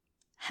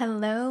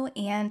Hello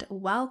and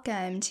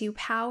welcome to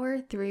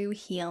Power Through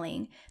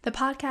Healing, the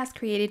podcast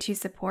created to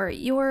support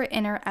your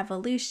inner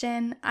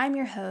evolution. I'm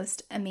your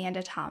host,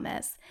 Amanda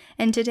Thomas,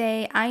 and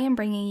today I am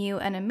bringing you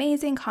an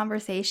amazing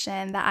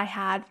conversation that I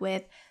had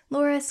with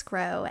Laura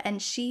Sgro,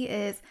 and she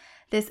is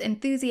this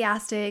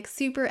enthusiastic,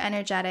 super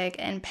energetic,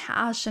 and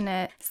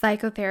passionate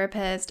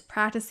psychotherapist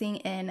practicing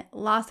in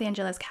Los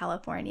Angeles,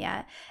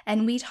 California.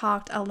 And we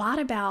talked a lot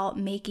about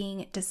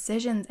making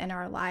decisions in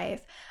our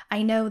life.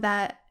 I know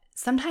that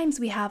sometimes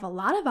we have a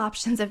lot of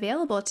options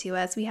available to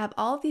us. We have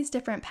all of these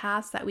different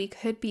paths that we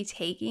could be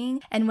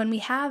taking. And when we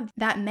have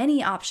that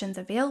many options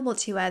available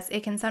to us,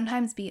 it can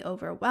sometimes be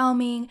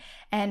overwhelming.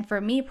 And for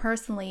me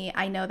personally,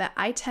 I know that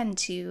I tend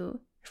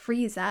to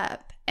freeze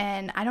up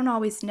and I don't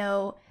always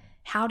know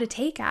how to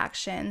take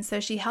action. So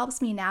she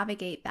helps me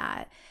navigate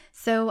that.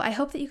 So I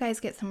hope that you guys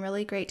get some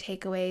really great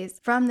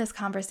takeaways from this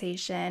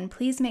conversation.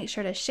 Please make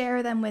sure to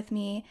share them with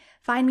me.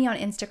 Find me on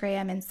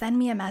Instagram and send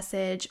me a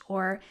message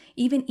or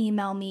even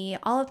email me.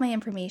 All of my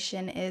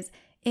information is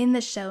in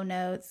the show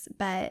notes,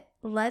 but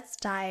let's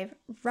dive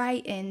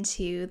right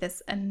into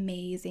this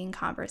amazing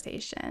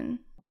conversation.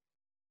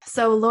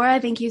 So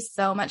Laura, thank you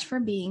so much for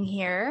being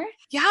here.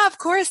 Yeah, of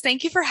course.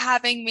 Thank you for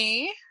having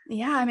me.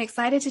 Yeah, I'm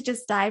excited to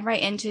just dive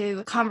right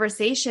into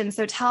conversation.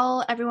 So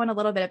tell everyone a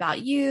little bit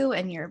about you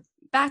and your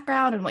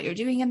background and what you're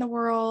doing in the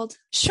world.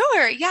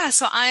 Sure. Yeah.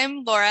 So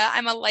I'm Laura.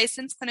 I'm a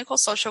licensed clinical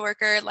social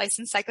worker,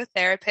 licensed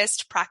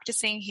psychotherapist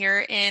practicing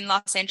here in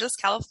Los Angeles,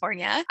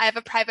 California. I have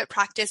a private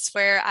practice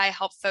where I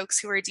help folks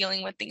who are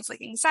dealing with things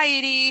like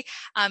anxiety,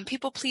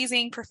 people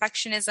pleasing,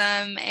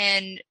 perfectionism,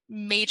 and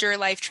major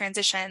life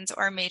transitions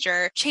or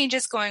major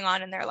changes going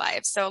on in their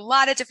lives. So a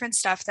lot of different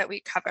stuff that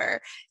we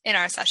cover in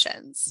our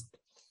sessions.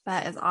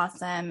 That is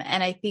awesome.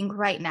 And I think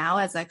right now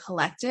as a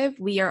collective,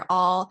 we are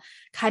all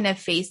kind of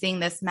facing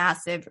this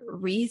massive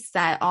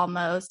reset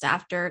almost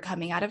after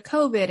coming out of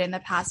COVID in the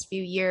past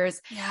few years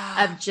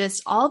of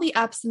just all the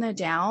ups and the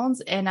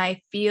downs. And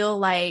I feel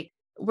like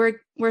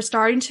we're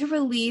starting to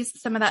release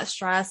some of that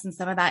stress and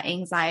some of that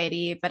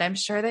anxiety, but I'm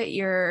sure that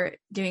you're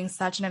doing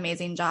such an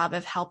amazing job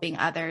of helping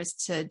others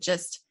to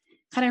just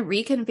kind of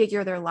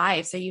reconfigure their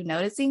lives. Are you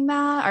noticing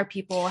that? Are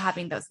people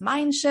having those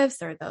mind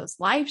shifts or those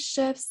life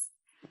shifts?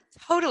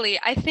 Totally.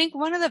 I think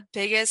one of the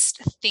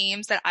biggest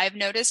themes that I've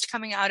noticed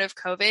coming out of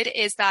COVID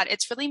is that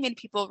it's really made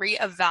people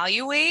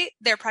reevaluate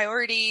their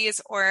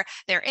priorities or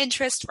their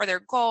interests or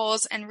their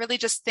goals and really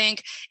just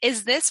think,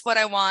 is this what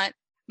I want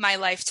my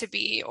life to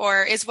be?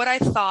 Or is what I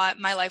thought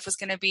my life was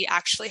going to be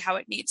actually how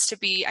it needs to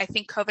be? I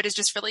think COVID has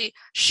just really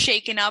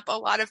shaken up a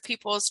lot of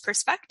people's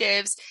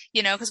perspectives,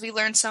 because we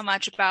learned so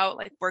much about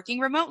like working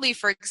remotely,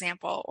 for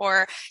example,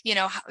 or,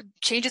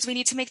 changes we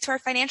need to make to our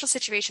financial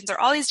situations or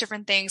all these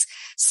different things.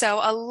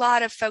 So a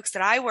lot of folks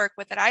that I work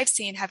with that I've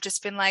seen have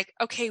just been like,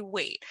 okay,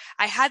 wait,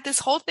 I had this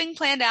whole thing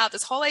planned out,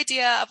 this whole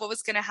idea of what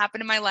was going to happen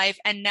in my life.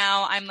 And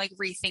now I'm like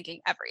rethinking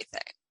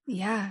everything.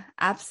 Yeah,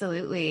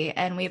 absolutely.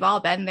 And we've all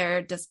been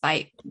there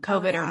despite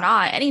COVID or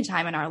not,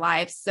 anytime in our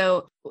lives.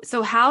 So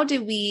how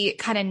do we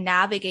kind of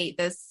navigate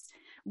this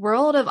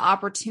world of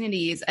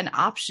opportunities and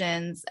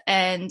options?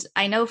 And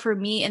I know for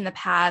me in the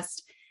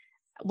past,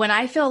 when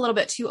I feel a little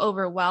bit too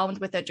overwhelmed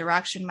with the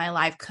direction my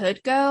life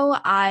could go,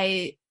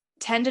 I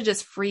tend to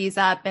just freeze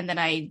up and then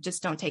I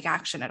just don't take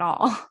action at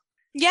all.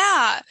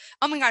 Yeah.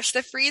 Oh my gosh.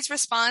 The freeze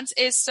response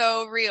is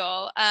so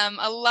real.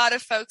 A lot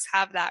of folks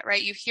have that,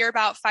 right? You hear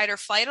about fight or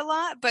flight a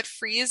lot, but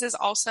freeze is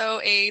also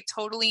a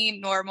totally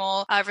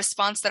normal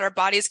response that our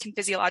bodies can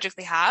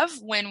physiologically have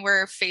when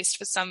we're faced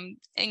with some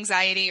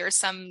anxiety or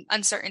some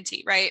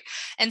uncertainty, right?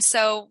 And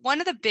so one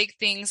of the big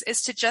things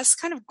is to just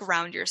kind of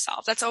ground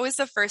yourself. That's always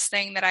the first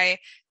thing that I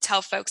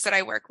tell folks that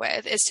I work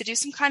with is to do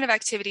some kind of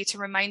activity to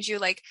remind you,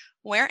 like,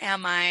 where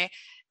am I?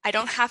 I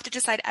don't have to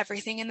decide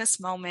everything in this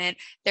moment.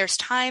 There's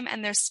time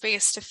and there's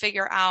space to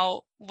figure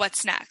out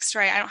what's next,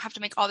 right? I don't have to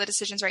make all the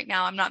decisions right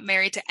now. I'm not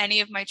married to any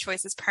of my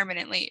choices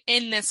permanently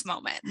in this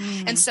moment.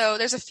 And so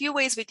there's a few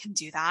ways we can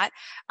do that.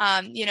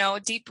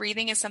 Deep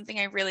breathing is something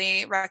I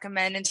really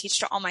recommend and teach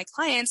to all my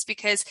clients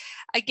because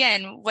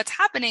again, what's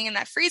happening in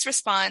that freeze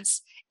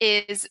response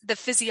is the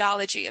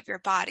physiology of your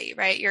body,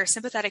 right? Your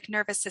sympathetic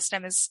nervous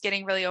system is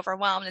getting really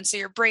overwhelmed. And so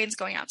your brain's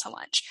going out to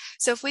lunch.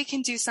 So if we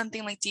can do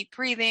something like deep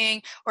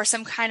breathing or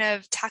some kind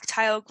of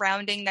tactile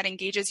grounding that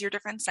engages your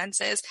different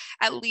senses,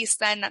 at least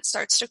then that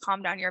starts to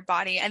calm down your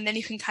body. And then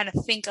you can kind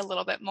of think a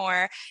little bit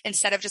more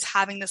instead of just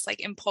having this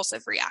like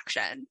impulsive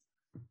reaction.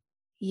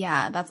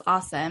 Yeah, that's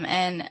awesome.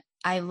 And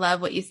I love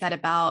what you said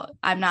about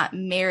I'm not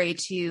married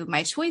to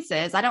my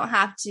choices. I don't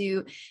have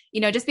to,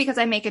 just because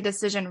I make a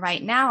decision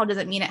right now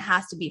doesn't mean it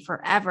has to be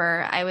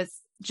forever. I was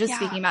just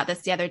speaking about this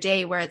the other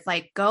day where it's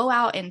like, go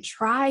out and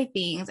try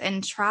things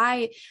and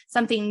try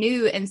something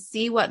new and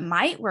see what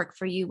might work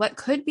for you, what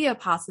could be a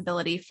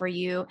possibility for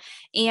you.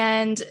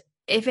 And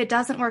if it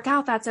doesn't work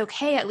out, that's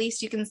okay. At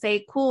least you can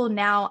say, cool,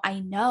 now I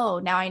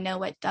know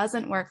what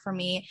doesn't work for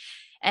me.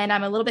 And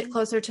I'm a little bit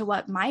closer to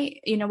what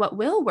what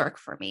will work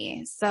for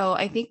me. So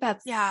I think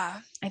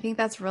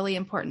that's really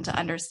important to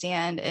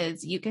understand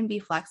is you can be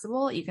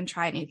flexible. You can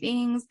try new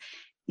things.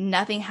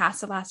 nothing has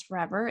to last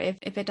forever if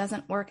it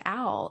doesn't work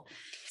out.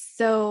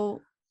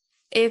 So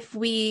if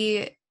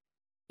we,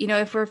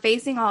 if we're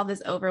facing all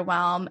this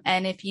overwhelm,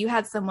 and if you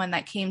had someone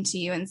that came to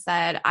you and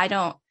said, I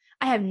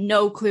have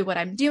no clue what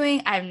I'm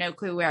doing. I have no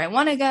clue where I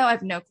want to go. I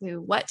have no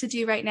clue what to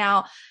do right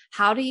now.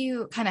 How do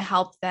you kind of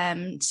help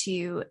them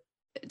to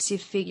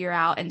figure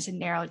out and to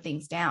narrow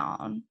things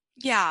down?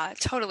 Yeah,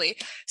 totally.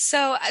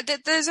 So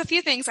there's a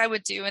few things I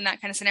would do in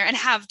that kind of scenario and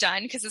have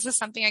done, because this is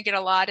something I get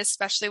a lot,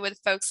 especially with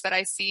folks that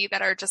I see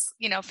that are just,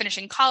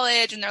 finishing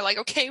college and they're like,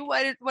 okay,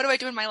 what do I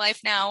do in my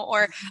life now?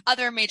 Or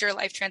other major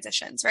life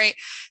transitions, right?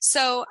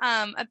 So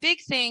a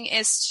big thing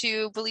is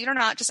to, believe it or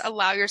not, just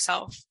allow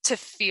yourself to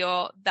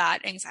feel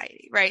that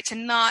anxiety, right? To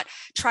not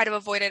try to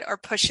avoid it or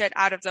push it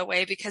out of the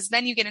way, because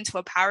then you get into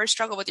a power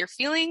struggle with your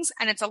feelings,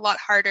 and it's a lot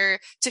harder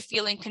to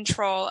feel in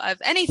control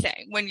of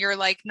anything when you're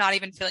like not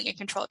even feeling in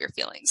control of your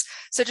feelings.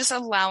 So just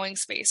allowing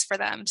space for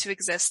them to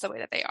exist the way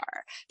that they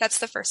are. That's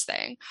the first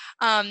thing.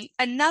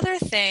 Another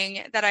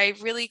thing that I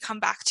really come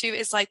back to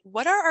is like,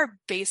 what are our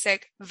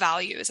basic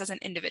values as an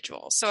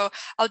individual? So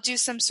I'll do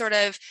some sort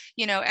of,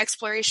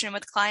 exploration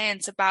with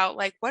clients about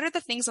like, what are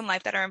the things in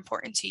life that are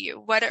important to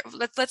you?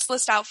 Let's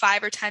list out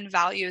 5 or 10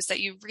 values that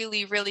you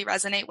really, really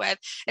resonate with,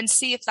 and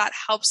see if that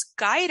helps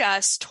guide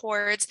us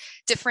towards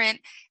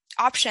different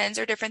options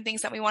or different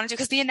things that we want to do,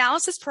 because the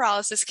analysis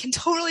paralysis can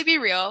totally be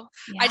real.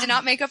 Yeah. I did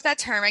not make up that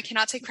term. I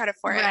cannot take credit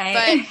for it,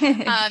 right.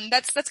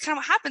 but that's kind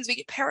of what happens. We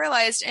get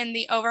paralyzed in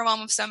the overwhelm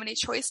of so many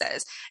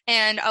choices,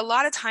 and a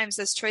lot of times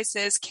those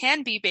choices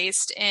can be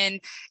based in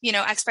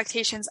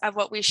expectations of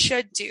what we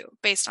should do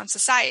based on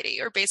society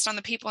or based on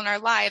the people in our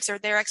lives or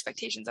their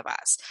expectations of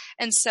us.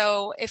 And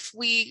so if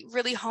we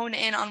really hone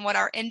in on what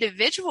our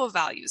individual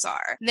values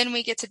are, then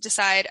we get to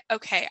decide,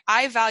 okay,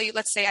 I value,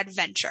 let's say,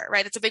 adventure,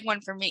 right? That's a big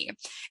one for me.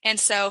 And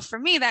so for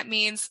me, that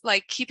means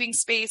like keeping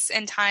space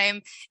and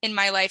time in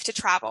my life to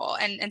travel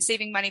and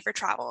saving money for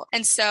travel.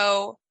 And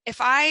so if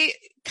I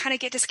kind of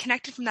get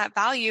disconnected from that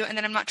value, and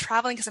then I'm not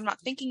traveling because I'm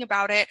not thinking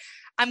about it,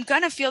 I'm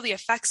going to feel the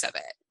effects of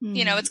it.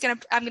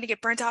 Mm. I'm going to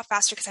get burnt out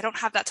faster because I don't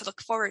have that to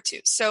look forward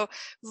to. So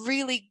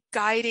really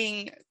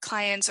guiding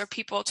clients or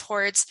people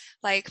towards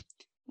like,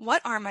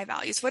 what are my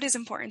values? What is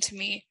important to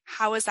me?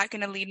 How is that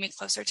going to lead me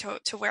closer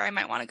to where I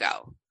might want to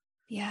go?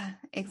 Yeah,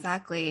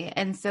 exactly.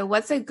 And so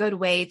what's a good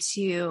way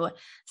to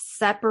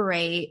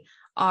separate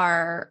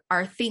our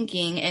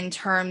thinking in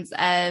terms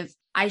of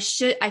I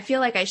feel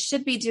like I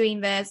should be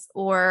doing this,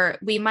 or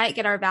we might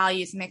get our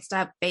values mixed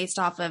up based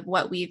off of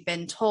what we've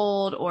been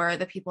told or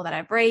the people that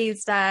have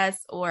raised us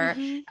or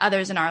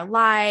others in our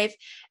life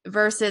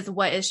versus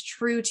what is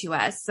true to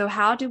us. So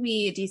how do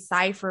we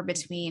decipher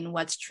between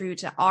what's true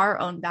to our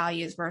own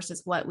values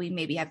versus what we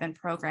maybe have been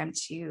programmed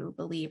to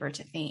believe or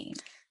to think?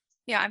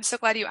 Yeah, I'm so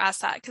glad you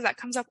asked that, because that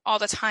comes up all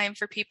the time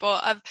for people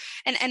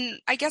and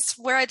I guess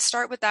where I'd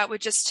start with that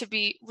would just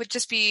be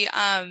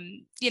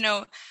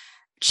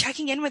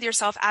checking in with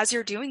yourself as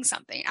you're doing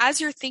something,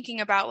 as you're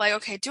thinking about like,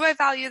 okay, do I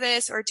value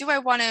this, or do I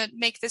want to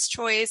make this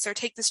choice or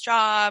take this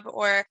job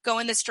or go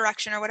in this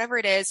direction or whatever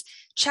it is.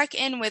 Check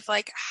in with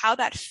like how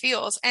that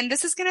feels. And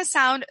this is going to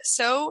sound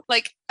so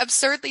like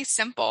absurdly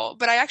simple,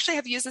 but I actually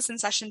have used this in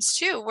sessions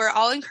too, where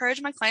I'll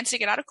encourage my clients to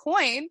get out a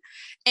coin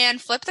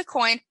and flip the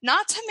coin,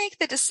 not to make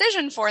the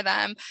decision for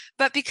them,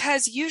 but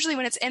because usually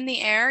when it's in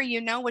the air,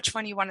 you know which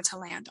one you want it to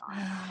land on.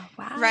 Oh,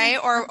 wow. Right?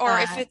 Or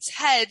if it's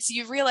heads,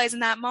 you realize in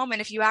that moment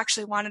if you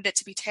actually wanted it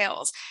to be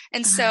tails.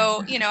 And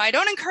so, I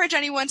don't encourage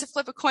anyone to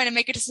flip a coin and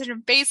make a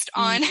decision based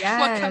on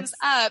what comes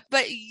up,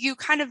 but you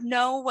kind of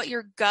know what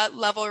your gut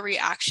level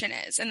reaction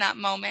is in that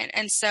moment.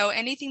 And so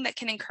anything that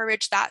can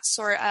encourage that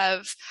sort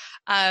of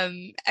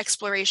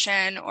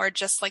exploration or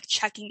just like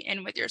checking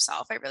in with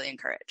yourself, I really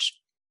encourage.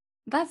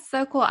 That's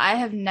so cool. I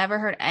have never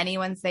heard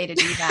anyone say to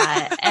do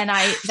that. And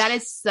that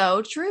is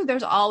so true.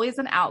 There's always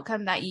an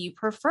outcome that you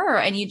prefer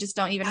and you just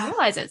don't even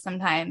realize it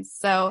sometimes.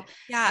 So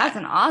that's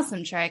an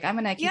awesome trick. I'm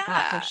going to keep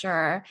that for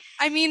sure.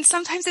 I mean,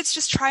 sometimes it's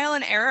just trial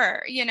and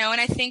error, and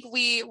I think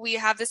we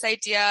have this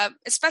idea,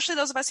 especially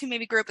those of us who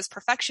maybe grew up as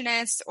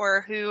perfectionists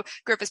or who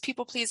grew up as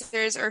people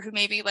pleasers or who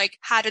maybe like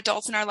had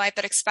adults in our life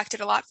that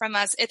expected a lot from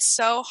us. It's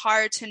so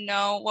hard to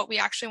know what we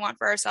actually want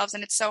for ourselves.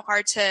 And it's so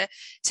hard to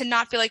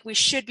not feel like we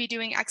should be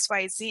doing X,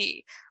 Y,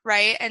 Z,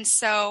 right? And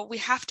so we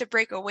have to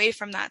break away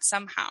from that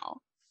somehow.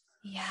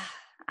 Yeah,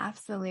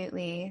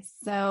 absolutely.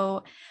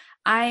 So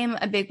I'm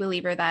a big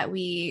believer that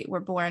we were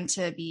born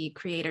to be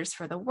creators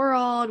for the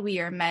world. We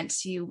are meant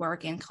to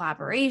work in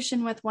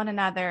collaboration with one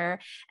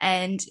another.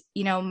 And,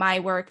 my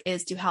work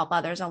is to help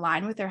others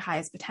align with their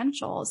highest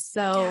potential.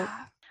 So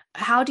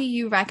how do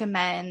you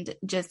recommend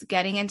just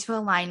getting into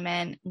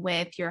alignment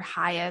with your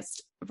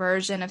highest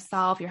version of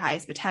self, your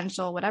highest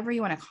potential, whatever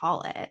you want to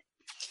call it?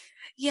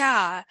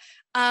 Yeah.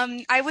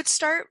 I would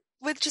start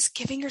with just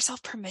giving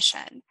yourself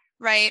permission,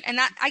 right? And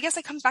that, I guess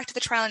that comes back to the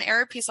trial and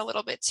error piece a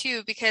little bit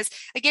too, because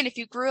again, if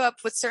you grew up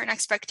with certain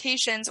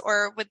expectations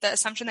or with the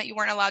assumption that you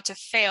weren't allowed to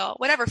fail,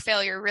 whatever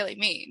failure really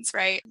means,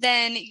 right?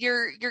 Then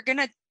you're going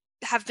to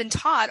have been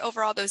taught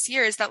over all those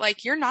years that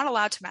like you're not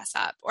allowed to mess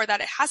up, or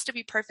that it has to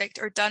be perfect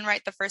or done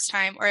right the first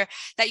time, or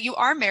that you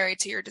are married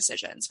to your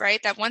decisions,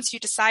 right? That once you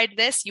decide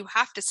this, you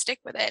have to stick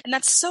with it. And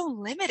that's so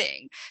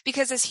limiting,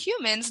 because as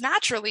humans,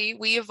 naturally,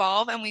 we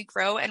evolve and we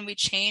grow and we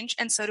change.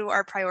 And so do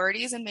our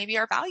priorities and maybe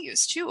our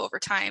values too over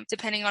time,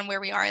 depending on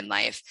where we are in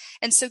life.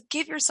 And so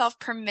give yourself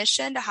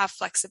permission to have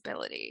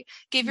flexibility.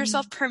 Give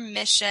yourself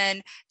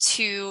permission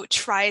to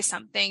try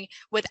something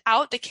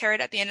without the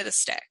carrot at the end of the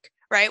stick,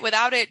 right?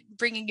 Without it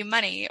bringing you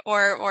money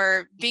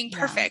or being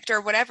perfect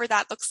or whatever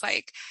that looks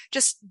like.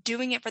 Just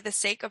doing it for the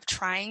sake of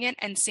trying it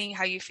and seeing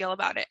how you feel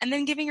about it. And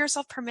then giving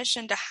yourself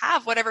permission to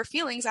have whatever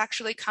feelings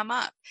actually come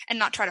up and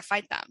not try to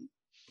fight them.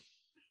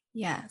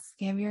 Yes,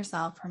 give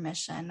yourself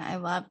permission. I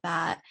love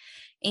that.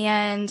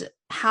 And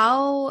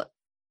how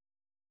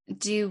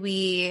do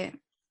we,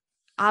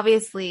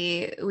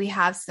 obviously, we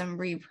have some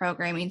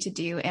reprogramming to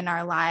do in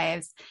our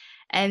lives.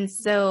 And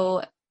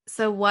so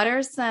what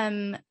are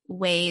some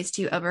ways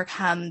to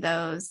overcome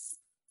those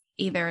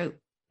either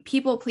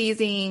people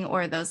pleasing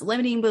or those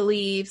limiting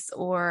beliefs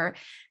or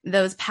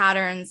those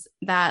patterns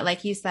that,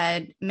 like you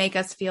said, make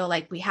us feel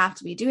like we have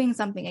to be doing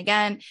something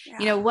again?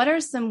 What are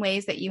some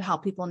ways that you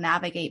help people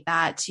navigate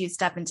that to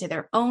step into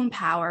their own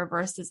power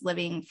versus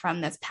living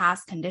from this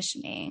past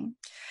conditioning?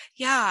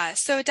 Yeah.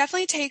 So it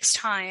definitely takes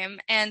time.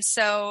 And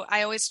so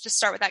I always just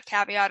start with that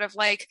caveat of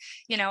like,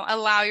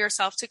 allow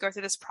yourself to go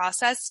through this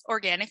process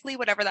organically,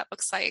 whatever that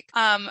looks like.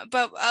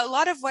 But a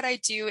lot of what I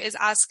do is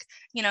ask,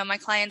 my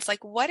clients,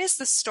 like, what is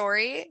the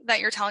story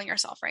that you're telling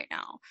yourself right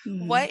now?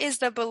 Mm-hmm. What is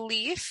the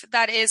belief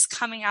that is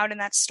coming out in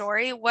that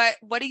story? What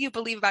do you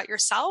believe about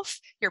yourself,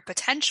 your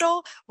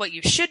potential, what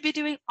you should be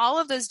doing, all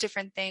of those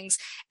different things?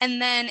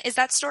 And then is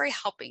that story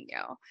helping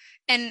you?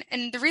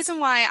 And the reason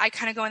why I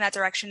kind of go in that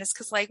direction is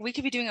because like we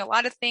could be doing a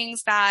lot of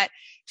things that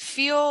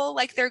feel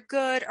like they're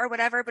good or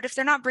whatever, but if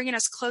they're not bringing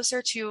us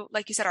closer to,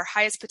 like you said, our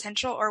highest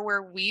potential or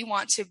where we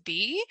want to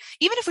be,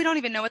 even if we don't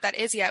even know what that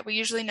is yet, we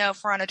usually know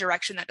if we're on a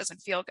direction that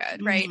doesn't feel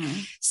good, right?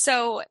 Mm-hmm.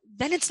 So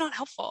then it's not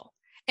helpful.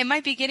 It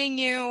might be getting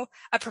you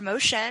a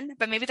promotion,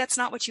 but maybe that's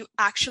not what you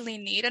actually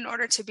need in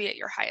order to be at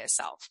your highest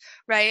self,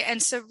 right?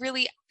 And so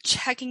really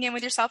checking in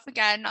with yourself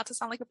again, not to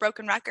sound like a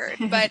broken record,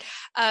 but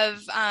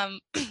of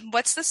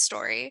what's the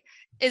story?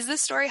 Is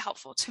this story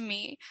helpful to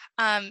me?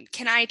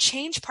 Can I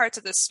change parts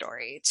of this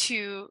story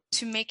to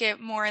make it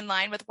more in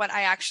line with what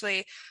I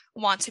actually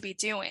want to be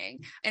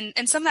doing?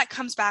 And some of that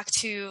comes back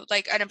to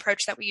like an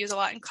approach that we use a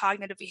lot in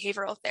cognitive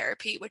behavioral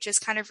therapy, which is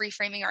kind of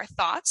reframing our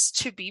thoughts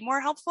to be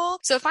more helpful.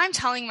 So if I'm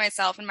telling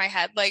myself in my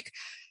head, like,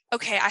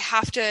 okay, I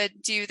have to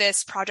do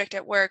this project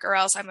at work or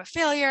else I'm a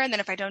failure. And then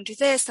if I don't do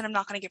this, then I'm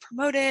not going to get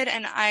promoted.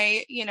 And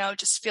I,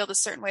 just feel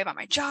this certain way about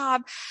my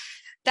job.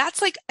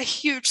 That's like a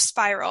huge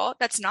spiral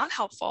that's not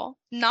helpful,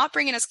 not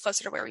bringing us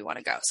closer to where we want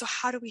to go. So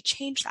how do we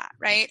change that,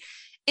 right?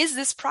 Is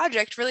this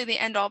project really the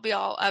end all be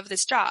all of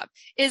this job?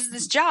 Is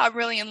this job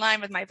really in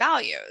line with my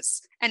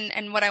values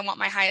and what I want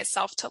my highest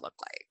self to look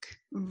like?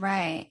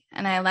 Right.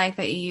 And I like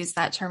that you use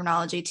that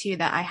terminology too,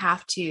 that I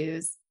have to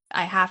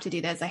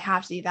do this, I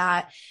have to do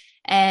that.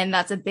 And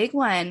that's a big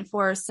one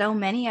for so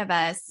many of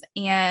us.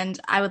 And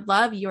I would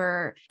love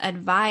your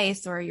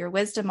advice or your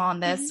wisdom on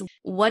this. Mm-hmm.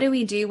 What do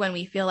we do when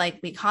we feel like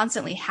we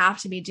constantly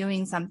have to be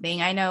doing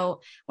something? I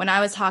know when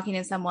I was talking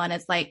to someone,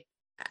 it's like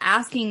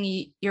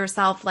asking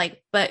yourself,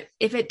 like, but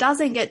if it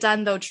doesn't get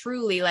done though,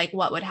 truly, like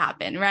what would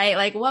happen, right?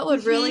 Like what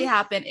would really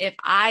happen if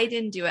I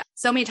didn't do it?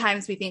 So many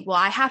times we think, well,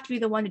 I have to be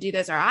the one to do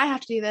this, or I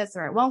have to do this,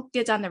 or it won't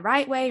get done the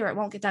right way, or it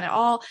won't get done at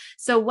all.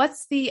 So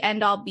what's the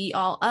end all be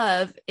all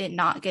of it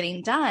not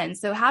getting done?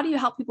 So how do you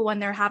help people when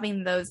they're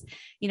having those,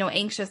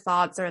 anxious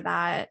thoughts or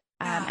that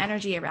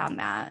energy around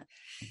that?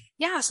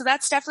 Yeah, so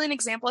that's definitely an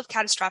example of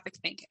catastrophic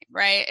thinking,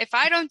 right? If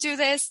I don't do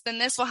this, then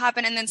this will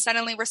happen. And then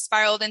suddenly we're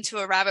spiraled into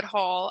a rabbit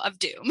hole of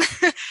doom.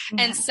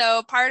 And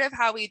so part of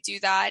how we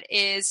do that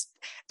is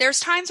there's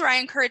times where I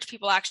encourage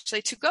people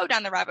actually to go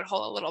down the rabbit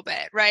hole a little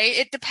bit,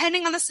 right?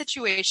 Depending on the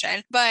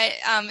situation, but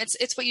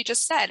it's what you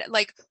just said.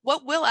 Like,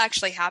 what will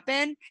actually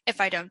happen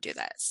if I don't do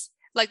this?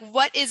 Like,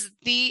 what is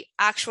the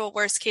actual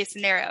worst case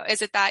scenario?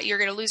 Is it that you're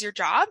going to lose your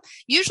job?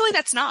 Usually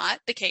that's not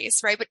the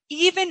case, right? But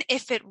even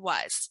if it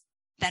was,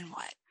 then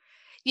what?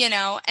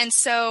 And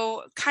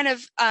so kind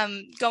of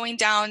going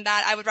down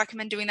that, I would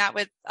recommend doing that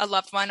with a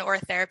loved one or a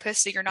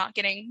therapist, so you're not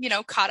getting,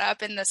 caught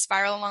up in the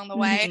spiral along the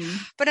way. Mm-hmm.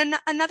 But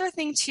another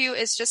thing too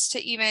is just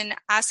to even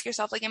ask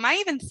yourself, like, am I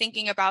even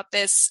thinking about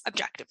this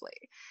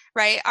objectively,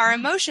 right? Our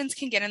emotions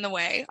can get in the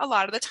way a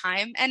lot of the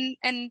time,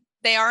 and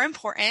they are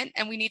important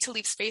and we need to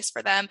leave space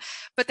for them,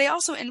 but they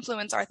also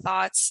influence our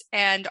thoughts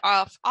and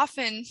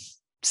often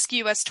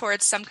skew us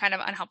towards some kind of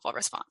unhelpful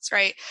response,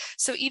 right?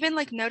 So even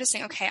like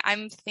noticing, okay,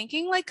 I'm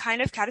thinking like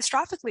kind of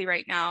catastrophically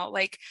right now,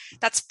 like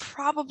that's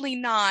probably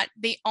not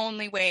the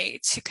only way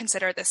to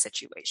consider this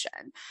situation.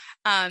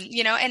 And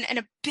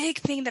a big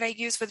thing that I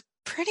use with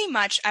pretty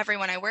much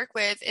everyone I work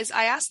with is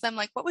I ask them,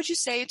 like, what would you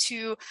say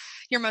to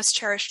your most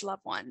cherished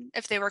loved one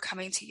if they were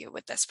coming to you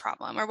with this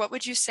problem? Or what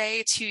would you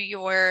say to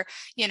your,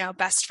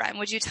 best friend?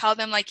 Would you tell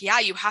them like, yeah,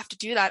 you have to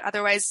do that,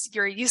 otherwise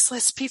you're a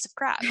useless piece of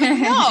crap? Like,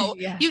 no,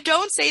 Yeah. you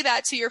don't say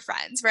that to your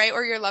friends, right?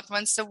 Or your loved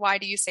ones. So why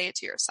do you say it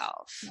to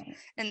yourself?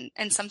 Right.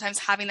 And sometimes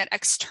having that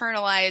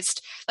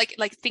externalized, like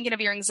thinking of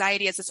your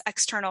anxiety as this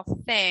external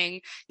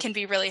thing can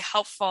be really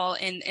helpful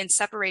in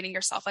separating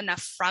yourself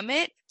enough from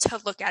it to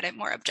look at it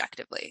more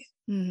objectively.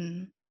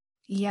 Mm-hmm.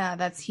 Yeah,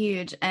 that's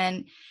huge.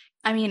 And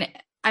I mean,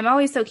 I'm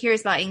always so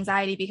curious about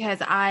anxiety because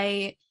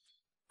I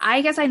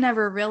guess I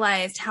never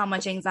realized how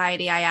much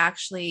anxiety I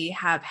actually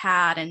have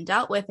had and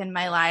dealt with in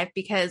my life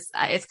because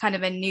it's kind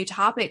of a new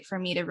topic for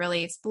me to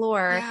really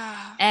explore.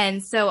 Yeah.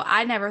 And so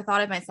I never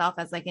thought of myself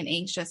as like an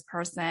anxious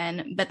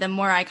person. But the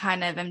more I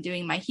kind of am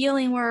doing my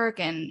healing work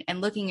and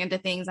looking into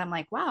things, I'm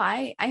like, wow,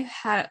 I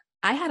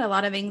had a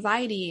lot of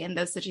anxiety in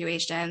those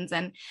situations,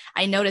 and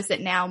I notice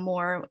it now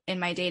more in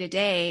my day to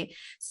day.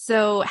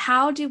 So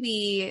how do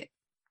we,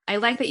 I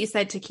like that you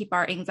said to keep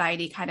our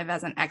anxiety kind of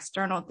as an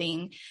external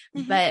thing,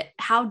 Mm-hmm. but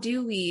how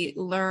do we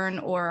learn,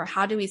 or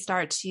how do we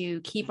start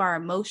to keep our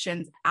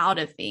emotions out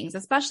of things,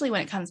 especially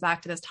when it comes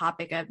back to this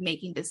topic of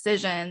making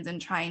decisions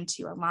and trying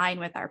to align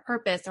with our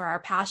purpose or our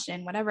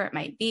passion, whatever it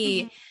might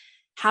Mm-hmm. be?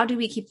 How do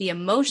we keep the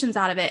emotions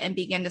out of it and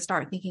begin to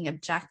start thinking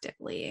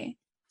objectively?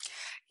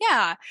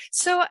 Yeah.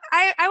 So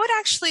I would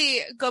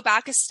actually go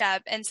back a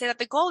step and say that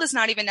the goal is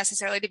not even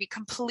necessarily to be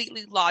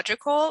completely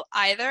logical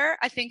either.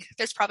 I think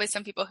there's probably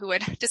some people who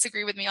would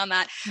disagree with me on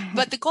that,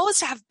 but the goal is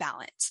to have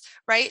balance,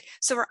 right?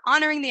 So we're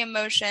honoring the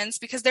emotions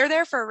because they're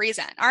there for a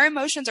reason. Our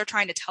emotions are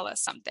trying to tell us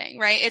something,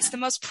 right? It's the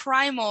most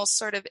primal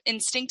sort of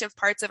instinctive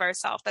parts of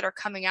ourselves that are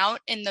coming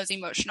out in those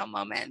emotional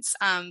moments.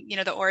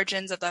 The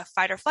origins of the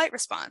fight or flight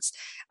response,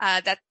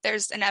 that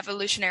there's an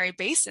evolutionary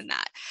base in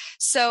that.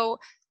 So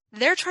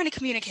they're trying to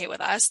communicate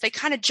with us. They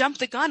kind of jump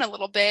the gun a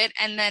little bit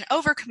and then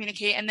over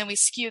communicate, and then we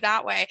skew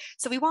that way.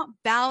 So we want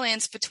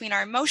balance between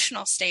our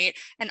emotional state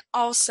and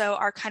also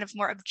our kind of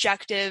more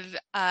objective,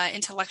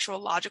 intellectual,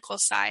 logical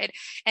side,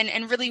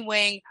 and really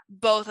weighing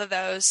both of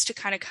those to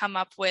kind of come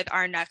up with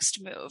our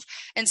next move.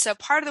 And so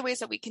part of the ways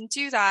that we can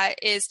do that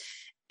is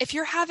if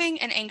you're having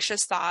an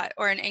anxious thought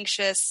or an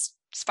anxious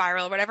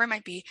spiral, whatever it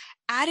might be,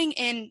 adding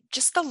in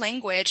just the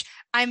language,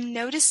 I'm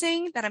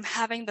noticing that I'm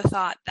having the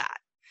thought that.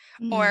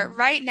 Or Mm,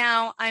 right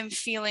now I'm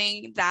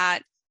feeling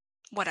that,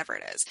 whatever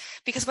it is.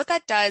 Because what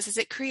that does is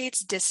it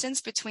creates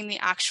distance between the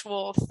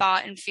actual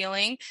thought and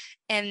feeling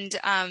and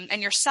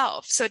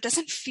yourself. So it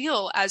doesn't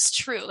feel as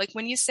true. Like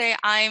when you say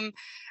I'm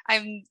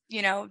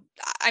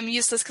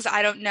useless because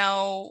I don't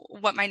know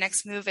what my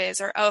next move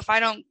is, or oh, if I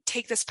don't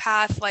take this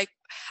path, like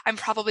I'm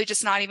probably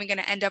just not even going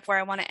to end up where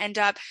I want to end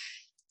up.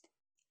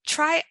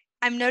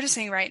 I'm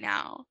noticing right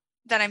now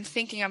that I'm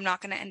thinking I'm not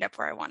going to end up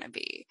where I want to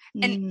be.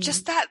 And mm,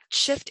 just that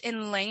shift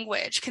in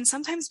language can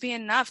sometimes be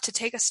enough to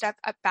take a step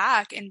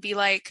back and be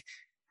like,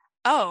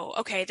 oh,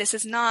 okay, this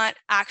is not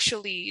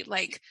actually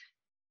like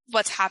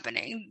what's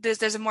happening.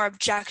 There's a more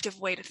objective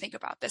way to think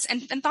about this.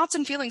 And thoughts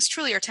and feelings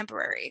truly are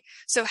temporary.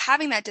 So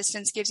having that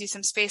distance gives you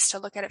some space to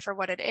look at it for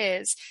what it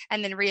is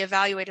and then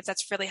reevaluate if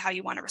that's really how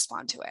you want to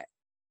respond to it.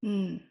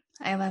 mm.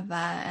 I love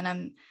that. And I'm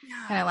kind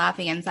Yeah. of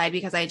laughing inside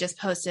because I just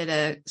posted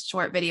a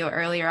short video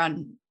earlier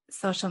on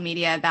social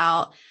media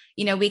about,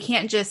 we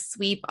can't just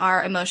sweep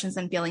our emotions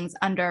and feelings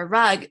under a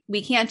rug.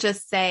 We can't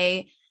just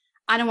say,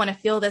 I don't want to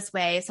feel this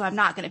way, so I'm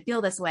not going to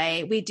feel this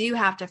way. We do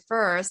have to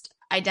first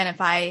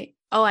identify,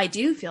 oh, I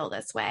do feel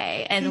this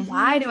way. And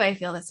why Mm-hmm. do I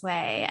feel this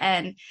way?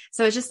 And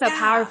so it's just so Yeah.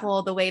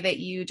 powerful the way that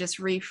you just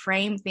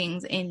reframe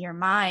things in your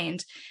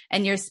mind.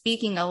 And you're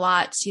speaking a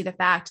lot to the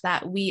fact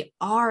that we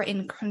are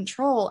in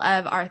control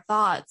of our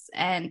thoughts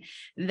and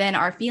then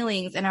our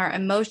feelings and our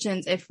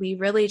emotions if we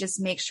really just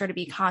make sure to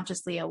be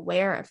consciously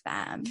aware of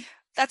them.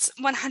 That's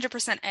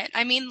 100% it.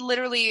 I mean,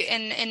 literally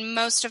in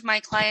most of my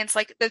clients,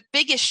 like the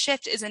biggest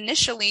shift is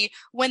initially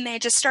when they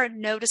just start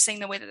noticing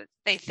the way that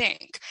they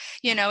think.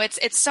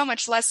 It's so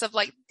much less of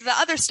like the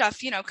other stuff,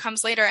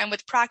 comes later. And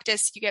with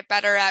practice, you get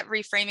better at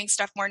reframing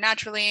stuff more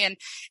naturally. And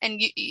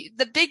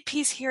the big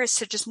piece here is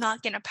to just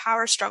not get in a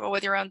power struggle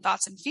with your own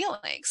thoughts and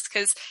feelings,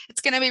 because it's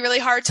going to be really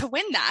hard to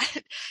win that.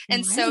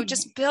 And so Right.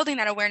 just building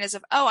that awareness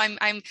of, oh,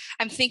 I'm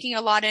thinking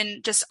a lot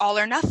in just all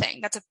or nothing.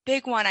 That's a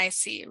big one I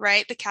see,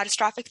 right? The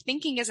catastrophic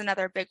thinking is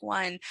another big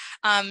one.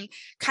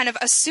 Kind of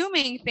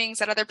assuming things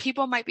that other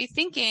people might be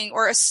thinking,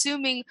 or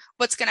assuming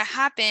what's going to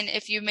happen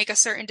if you make a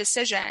certain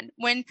decision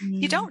when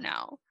you Mm, don't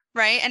know,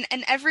 right?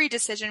 And every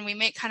decision we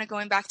make, kind of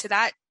going back to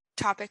that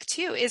topic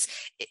too, is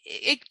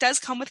it does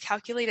come with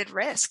calculated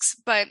risks,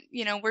 but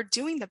we're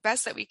doing the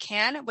best that we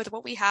can with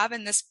what we have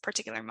in this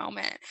particular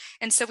moment.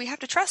 And so we have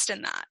to trust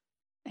in that.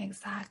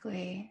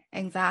 exactly.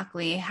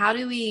 Exactly. How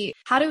do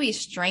we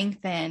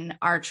strengthen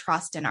our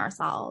trust in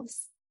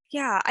ourselves?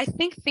 Yeah, I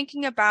think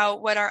thinking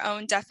about what our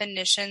own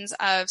definitions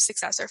of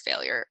success or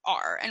failure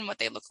are and what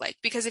they look like.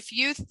 Because if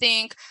you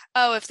think,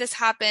 oh, if this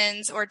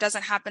happens or it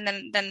doesn't happen,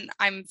 then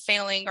I'm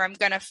failing or I'm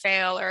gonna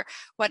fail or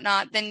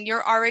whatnot, then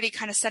you're already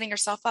kind of setting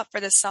yourself up for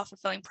this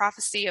self-fulfilling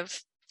prophecy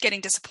of getting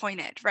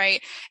disappointed,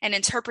 right? And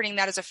interpreting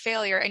that as a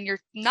failure. And you're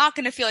not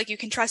going to feel like you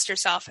can trust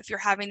yourself if you're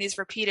having these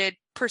repeated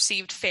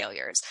perceived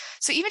failures.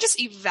 So even just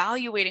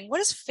evaluating, what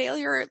does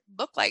failure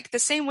look like? The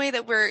same way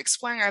that we're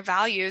exploring our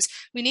values,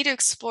 we need to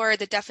explore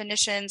the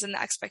definitions and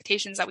the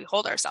expectations that we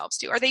hold ourselves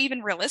to. Are they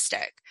even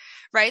realistic,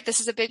 right? This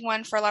is a big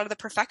one for a lot of the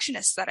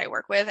perfectionists that I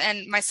work with,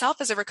 and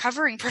myself as a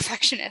recovering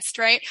perfectionist,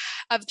 right?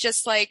 Of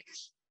just like,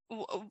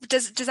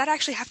 does that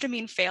actually have to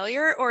mean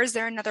failure, or is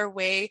there another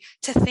way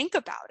to think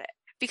about it?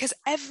 Because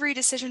every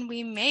decision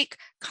we make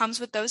comes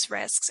with those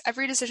risks.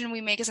 Every decision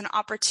we make is an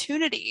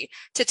opportunity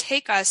to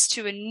take us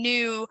to a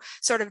new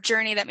sort of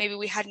journey that maybe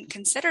we hadn't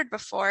considered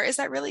before. Is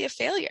that really a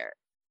failure?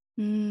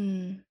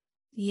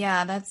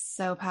 Yeah, that's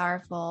so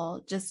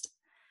powerful.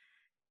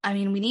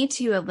 We need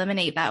to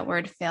eliminate that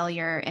word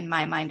failure in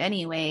my mind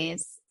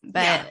anyways.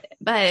 Yeah,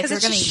 But if because you're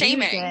it's going just to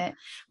use shaming. it,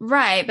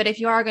 right. But if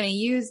you are going to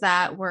use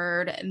that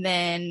word,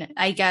 then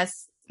I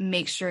guess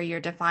make sure you're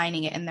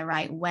defining it in the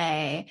right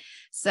way.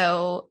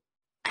 So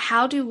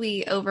how do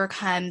we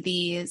overcome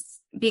these?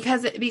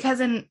 Because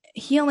in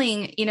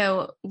healing,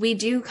 we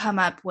do come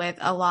up with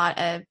a lot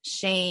of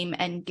shame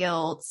and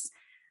guilt,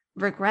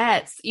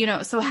 regrets, so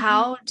Mm-hmm.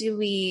 how do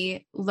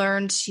we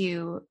learn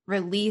to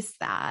release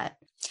that?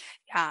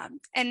 Yeah,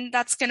 and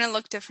that's going to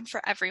look different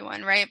for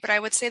everyone, right? But I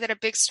would say that a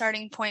big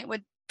starting point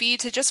would be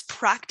to just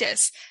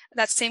practice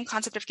that same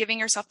concept of giving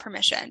yourself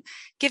permission.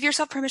 Give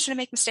yourself permission to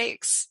make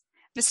mistakes,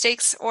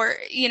 or,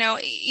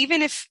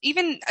 even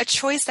a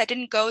choice that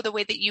didn't go the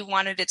way that you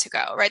wanted it to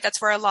go, right? That's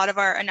where a lot of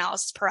our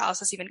analysis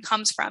paralysis even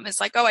comes from.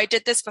 It's like, oh, I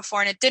did this before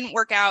and it didn't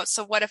work out.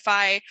 So what if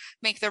I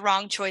make the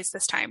wrong choice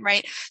this time,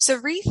 right? So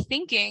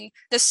rethinking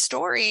the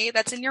story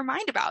that's in your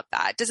mind about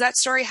that. Does that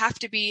story have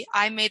to be,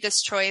 I made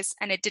this choice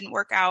and it didn't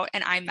work out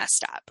and I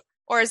messed up?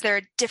 Or is there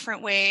a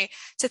different way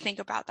to think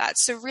about that?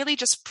 So really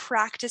just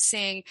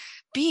practicing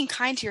being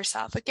kind to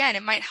yourself. Again,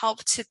 it might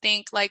help to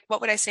think like, what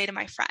would I say to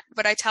my friend?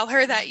 Would I tell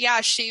her that,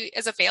 yeah, she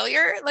is a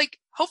failure? Like,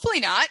 hopefully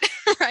not,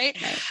 right?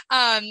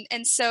 Right.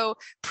 And so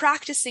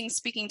practicing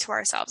speaking to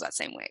ourselves that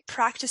same way,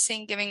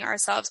 practicing giving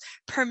ourselves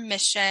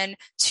permission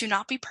to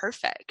not be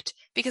perfect,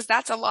 because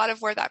that's a lot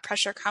of where that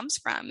pressure comes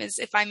from. Is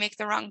if I make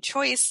the wrong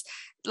choice,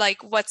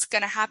 like what's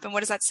going to happen? What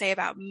does that say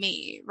about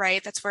me?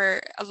 Right? That's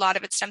where a lot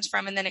of it stems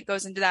from. And then it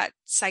goes into that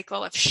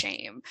cycle of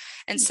shame.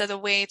 And so the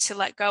way to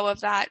let go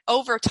of that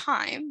over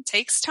time,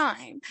 takes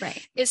time,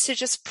 Right. is to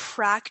just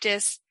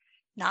practice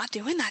not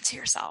doing that to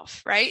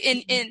yourself, right?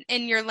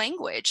 In your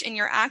language, in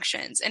your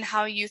actions, and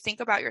how you think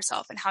about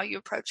yourself and how you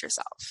approach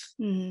yourself.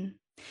 Mm-hmm.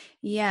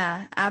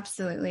 Yeah,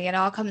 absolutely. It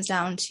all comes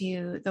down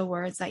to the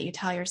words that you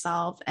tell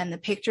yourself and the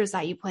pictures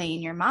that you play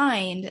in your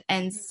mind.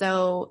 And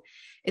so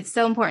it's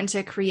so important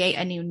to create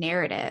a new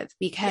narrative,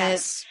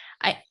 because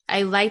Yes.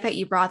 I like that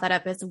you brought that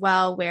up as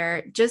well,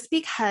 where just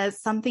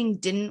because something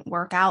didn't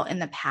work out in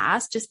the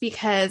past, just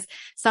because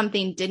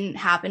something didn't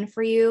happen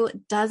for you,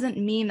 doesn't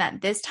mean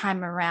that this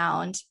time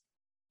around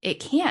it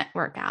can't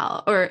work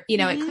out, or, it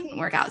Mm-hmm. couldn't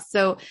work out.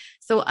 So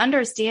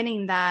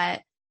understanding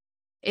that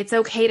it's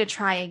okay to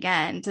try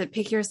again, to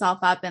pick yourself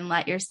up and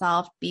let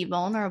yourself be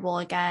vulnerable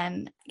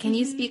again. Can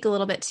you Mm-hmm. speak a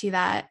little bit to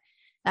that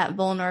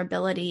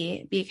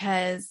vulnerability?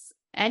 Because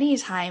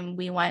anytime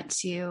we want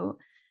to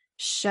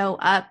show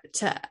up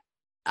to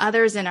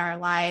others in our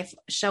life,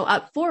 show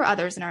up for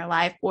others in our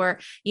life, or,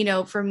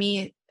 for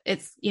me,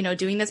 it's,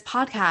 doing this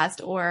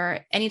podcast, or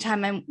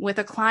anytime I'm with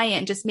a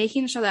client, just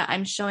making sure that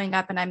I'm showing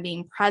up and I'm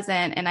being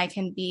present and I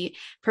can be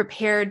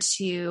prepared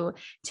to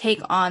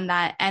take on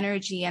that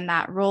energy and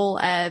that role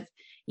of,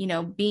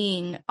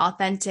 being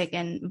authentic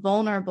and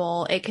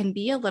vulnerable. It can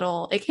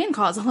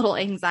cause a little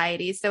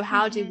anxiety. So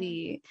Mm-hmm.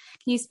 can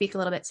you speak a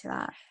little bit to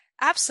that?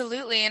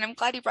 Absolutely. And I'm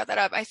glad you brought that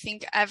up. I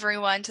think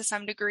everyone to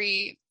some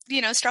degree,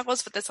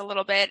 struggles with this a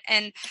little bit.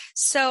 And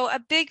so a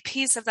big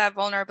piece of that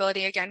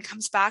vulnerability again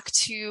comes back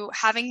to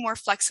having more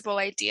flexible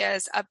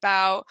ideas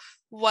about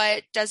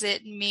what does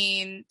it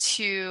mean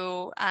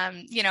to,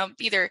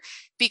 either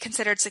be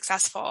considered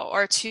successful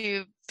or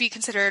to be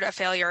considered a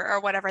failure or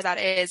whatever that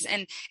is.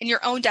 And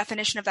your own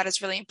definition of that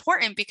is really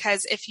important,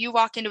 because if you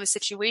walk into a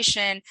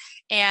situation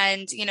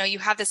and, you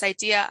have this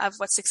idea of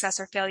what success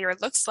or failure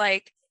looks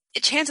like,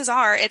 chances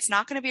are it's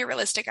not going to be a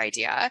realistic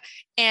idea.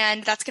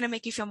 And that's going to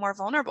make you feel more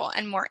vulnerable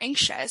and more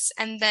anxious,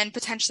 and then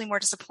potentially more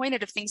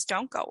disappointed if things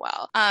don't go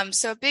well.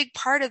 So a big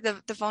part of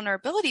the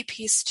vulnerability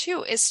piece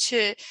too is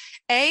to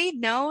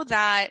know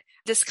that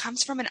this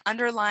comes from an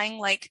underlying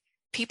like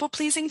people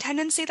pleasing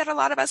tendency that a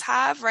lot of us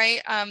have,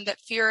 right? That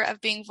fear of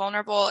being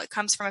vulnerable, it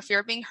comes from a fear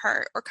of being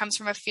hurt, or comes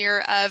from a fear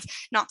of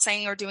not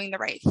saying or doing the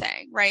right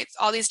thing, right?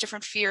 All these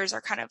different fears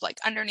are kind of like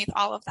underneath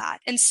all of that.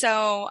 And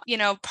so,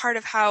 part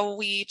of how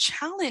we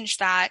challenge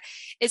that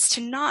is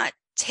to not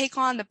take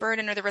on the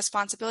burden or the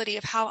responsibility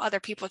of how other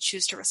people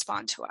choose to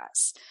respond to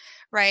us.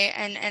 right?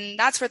 And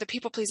that's where the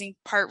people pleasing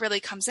part really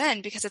comes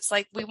in, because it's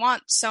like we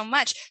want so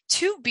much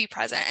to be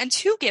present and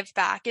to give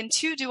back and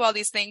to do all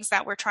these things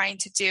that we're trying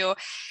to do.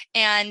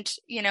 And,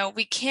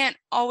 we can't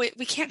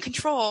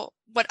control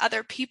what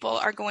other people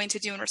are going to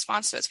do in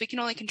response to us. We can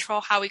only control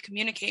how we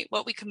communicate,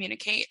 what we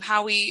communicate,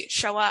 how we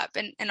show up,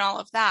 and all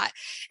of that.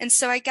 And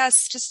so I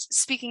guess just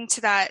speaking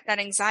to that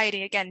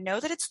anxiety again, know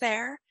that it's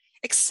there,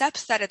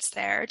 accept that it's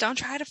there, don't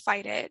try to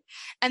fight it,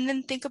 and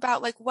then think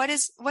about like, what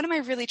am I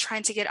really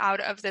trying to get out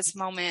of this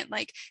moment?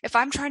 Like, if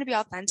I'm trying to be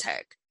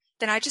authentic,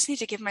 then I just need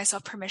to give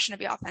myself permission to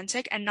be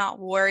authentic and not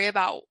worry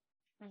about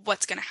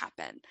what's going to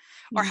happen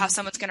or how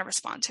someone's going to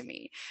respond to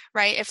me,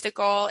 right? If the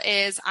goal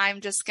is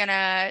I'm just going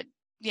to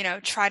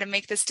try to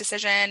make this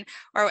decision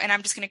and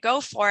I'm just going to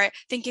go for it,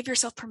 then give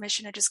yourself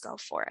permission to just go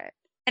for it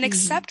and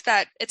accept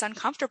that it's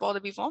uncomfortable to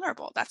be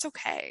vulnerable. That's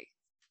okay.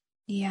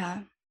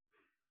 Yeah.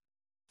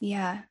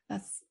 Yeah.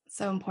 That's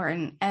so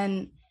important.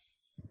 And,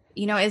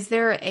 is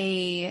there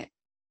a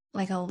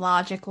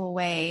logical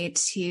way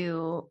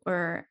to,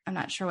 or I'm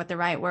not sure what the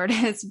right word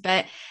is,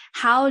 but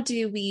how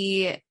do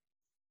we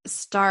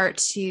start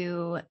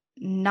to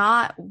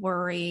not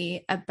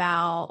worry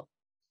about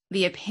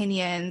the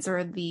opinions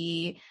or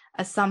the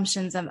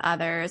assumptions of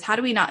others? How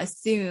do we not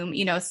assume,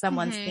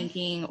 someone's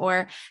thinking,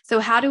 or so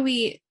how do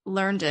we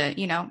learn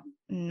to,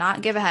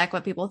 not give a heck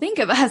what people think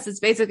of us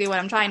is basically what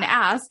I'm trying to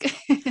ask.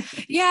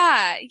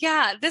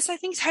 Yeah. This, I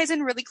think, ties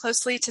in really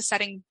closely to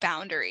setting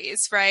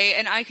boundaries, right?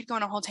 And I could go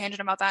on a whole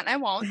tangent about that and I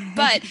won't,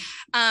 but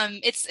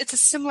it's a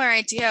similar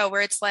idea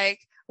where it's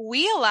like,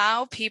 we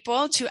allow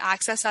people to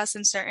access us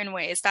in certain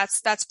ways.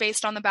 That's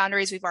based on the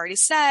boundaries we've already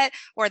set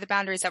or the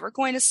boundaries that we're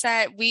going to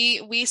set.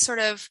 We sort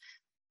of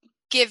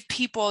give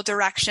people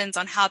directions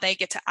on how they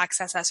get to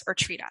access us or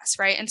treat us,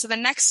 right? And so the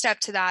next step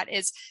to that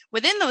is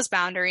within those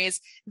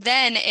boundaries,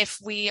 then if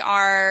we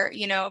are,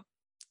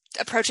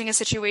 approaching a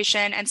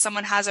situation and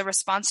someone has a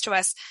response to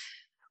us,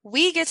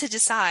 we get to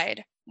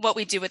decide what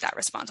we do with that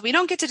response. We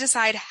don't get to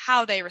decide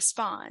how they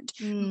respond.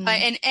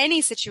 But in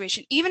any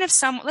situation, even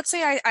if let's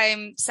say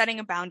I'm setting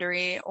a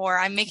boundary or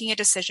I'm making a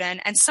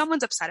decision and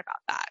someone's upset about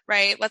that,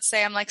 right? Let's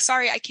say I'm like,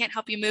 sorry, I can't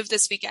help you move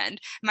this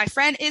weekend. My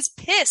friend is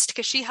pissed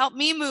because she helped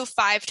me move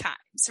 5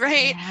 times,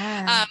 right?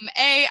 Yeah.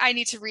 I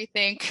need to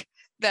rethink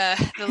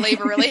the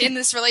labor in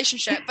this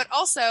relationship, but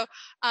also,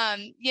 at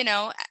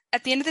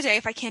the end of the day,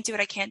 if I can't do it,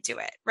 I can't do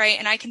it. Right.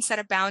 And I can set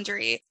a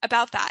boundary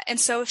about that. And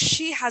so if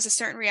she has a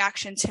certain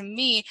reaction to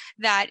me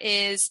that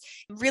is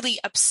really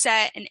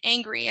upset and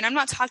angry, and I'm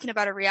not talking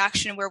about a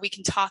reaction where we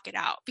can talk it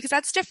out because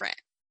that's different.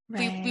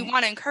 Right. We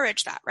want to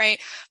encourage that. Right.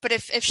 But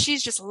if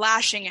she's just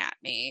lashing at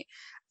me,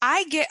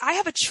 I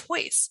have a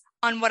choice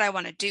on what I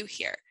want to do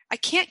here. I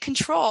can't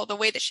control the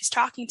way that she's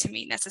talking to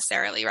me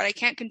necessarily, right? I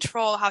can't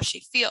control how she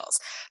feels,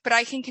 but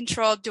I can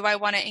control, do I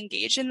want to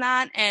engage in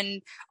that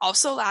and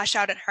also lash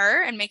out at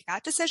her and make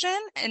that decision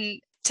and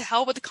to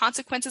hell with the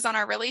consequences on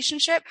our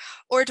relationship?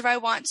 Or do I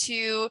want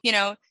to,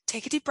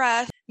 take a deep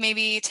breath,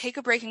 maybe take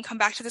a break and come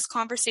back to this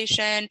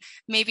conversation,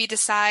 maybe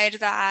decide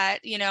that,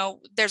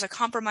 there's a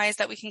compromise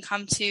that we can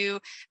come to.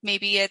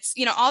 Maybe it's,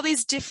 all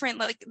these different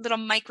like little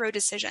micro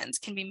decisions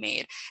can be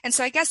made. And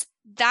so I guess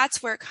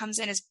that's where it comes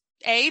in is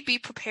be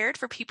prepared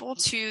for people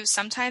to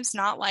sometimes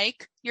not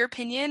like your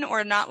opinion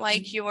or not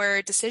like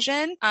your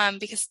decision,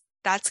 because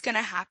that's going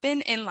to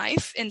happen in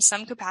life in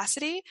some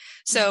capacity.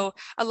 So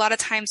a lot of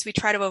times we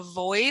try to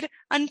avoid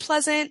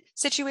unpleasant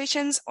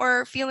situations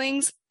or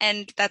feelings,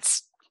 and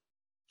that's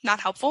not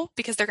helpful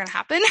because they're going to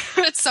happen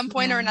at some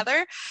point or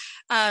another.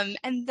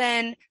 And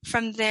then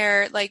from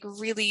there, like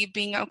really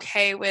being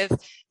okay with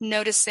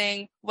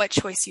noticing what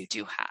choice you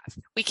do have.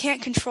 We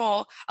can't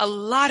control a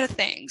lot of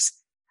things,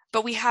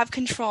 but we have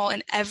control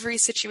in every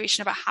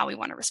situation about how we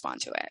want to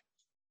respond to it.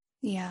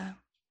 Yeah.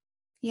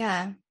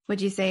 Yeah. Would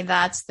you say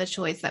that's the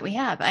choice that we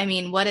have? I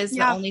mean, what is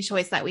the only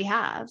choice that we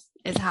have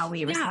is how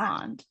we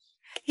respond.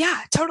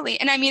 Yeah, totally.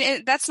 And I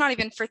mean, that's not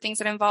even for things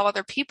that involve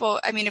other people.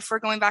 I mean, if we're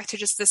going back to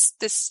just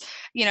this,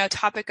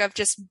 topic of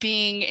just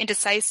being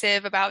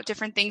indecisive about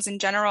different things in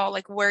general,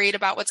 like worried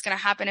about what's going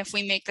to happen if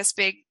we make this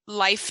big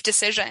life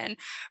decision,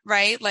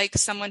 right? Like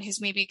someone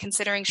who's maybe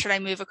considering, should I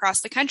move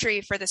across the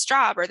country for this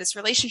job or this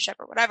relationship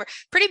or whatever?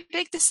 Pretty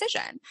big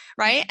decision,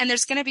 right? And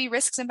there's going to be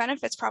risks and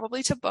benefits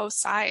probably to both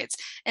sides.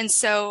 And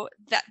so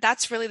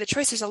that's really the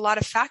choice. There's a lot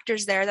of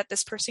factors there that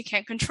this person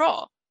can't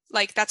control.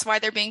 Like that's why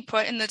they're being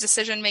put in the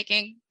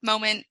decision-making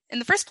moment in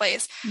the first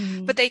place.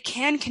 But they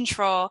can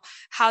control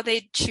how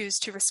they choose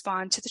to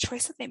respond to the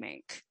choice that they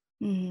make.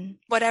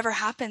 Whatever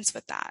happens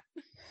with that.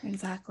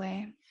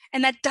 Exactly.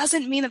 And that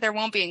doesn't mean that there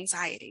won't be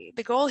anxiety.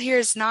 The goal here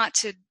is not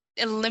to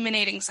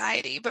eliminate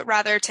anxiety, but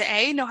rather to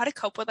A, know how to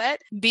cope with it,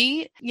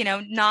 B,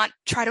 not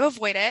try to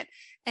avoid it,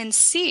 and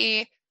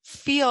C,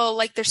 feel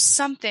like there's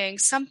something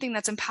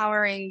that's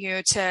empowering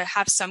you to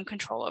have some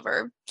control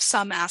over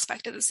some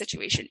aspect of the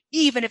situation,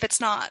 even if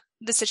it's not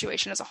the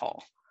situation as a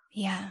whole.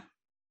 Yeah.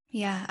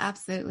 Yeah,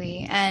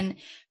 absolutely. And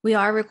we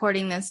are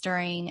recording this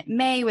during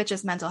May, which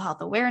is Mental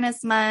Health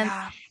Awareness Month.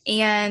 Yeah.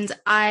 And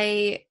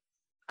I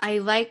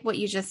like what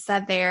you just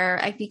said there.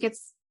 I think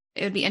it's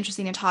it would be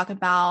interesting to talk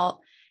about,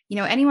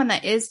 anyone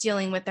that is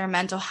dealing with their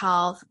mental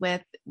health,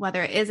 with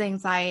whether it is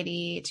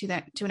anxiety to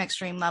an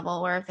extreme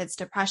level, or if it's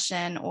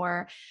depression,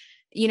 or,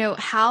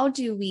 how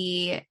do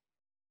we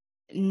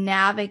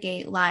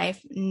navigate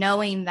life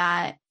knowing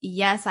that,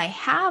 yes, I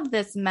have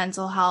this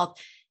mental health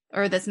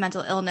or this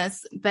mental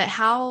illness, but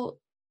how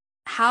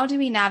do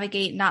we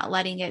navigate not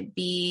letting it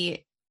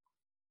be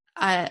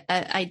a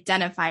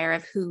identifier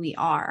of who we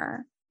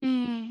are?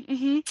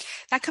 Mm-hmm.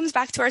 That comes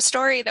back to our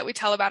story that we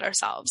tell about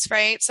ourselves,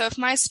 right? So if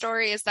my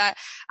story is that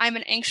I'm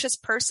an anxious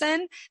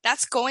person,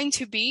 that's going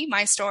to be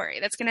my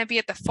story. That's going to be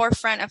at the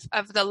forefront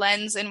of the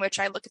lens in which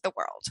I look at the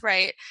world,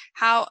 right?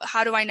 How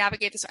do I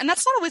navigate this? And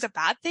that's not always a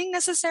bad thing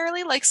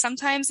necessarily. Like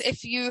sometimes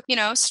if you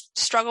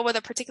struggle with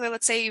a particular,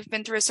 let's say you've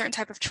been through a certain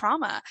type of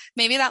trauma,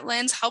 maybe that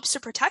lens helps to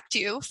protect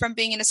you from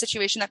being in a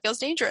situation that feels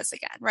dangerous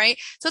again, right?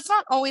 So it's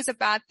not always a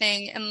bad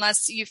thing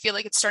unless you feel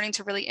like it's starting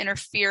to really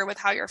interfere with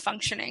how you're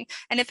functioning.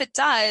 And if it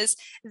does,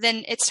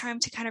 then it's time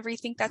to kind of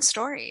rethink that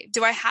story.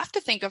 Do I have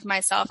to think of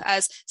myself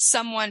as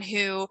someone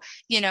who,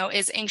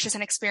 is anxious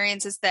and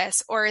experiences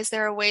this? Or is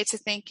there a way to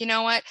think, you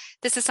know what,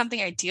 this is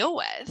something I deal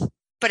with,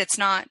 but it's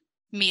not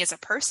me as a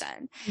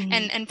person.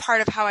 Mm-hmm. And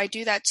part of how I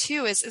do that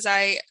too is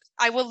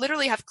I will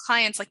literally have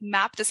clients like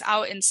map this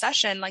out in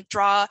session, like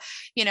draw,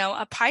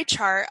 a pie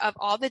chart of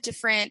all the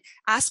different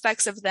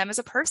aspects of them as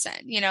a person,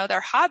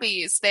 their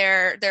hobbies,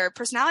 their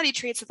personality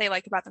traits that they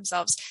like about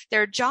themselves,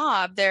 their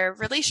job, their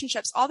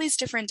relationships, all these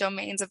different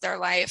domains of their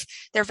life,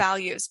 their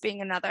values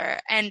being another.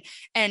 And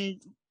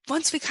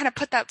once we kind of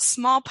put that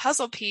small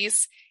puzzle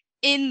piece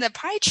in the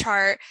pie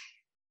chart,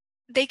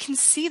 they can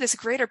see this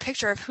greater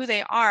picture of who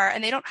they are,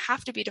 and they don't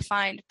have to be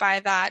defined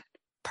by that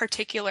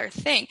particular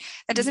thing.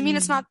 That doesn't mean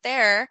it's not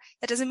there.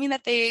 That doesn't mean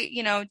that they,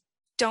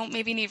 don't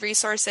maybe need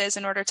resources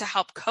in order to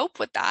help cope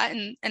with that.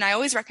 And I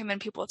always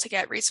recommend people to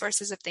get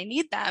resources if they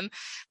need them,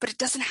 but it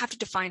doesn't have to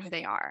define who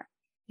they are.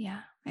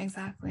 Yeah,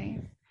 exactly.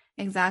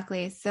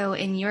 Exactly. So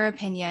in your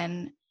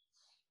opinion,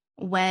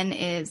 when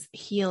is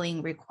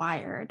healing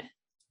required?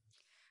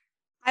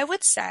 I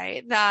would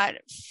say that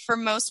for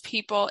most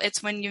people,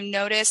 it's when you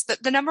notice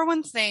that the number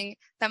one thing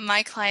that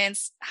my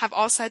clients have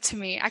all said to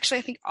me, actually,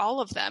 I think all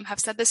of them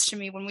have said this to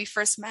me when we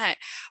first met,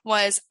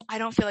 was, I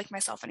don't feel like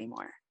myself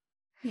anymore.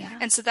 Yeah.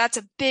 And so that's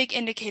a big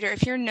indicator.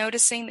 If you're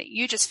noticing that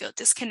you just feel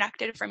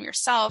disconnected from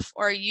yourself,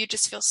 or you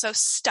just feel so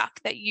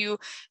stuck that you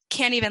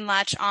can't even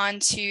latch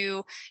on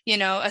to,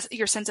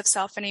 your sense of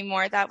self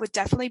anymore, that would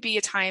definitely be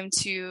a time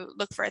to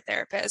look for a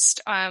therapist,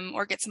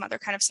 or get some other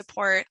kind of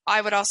support.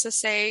 I would also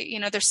say,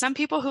 there's some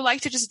people who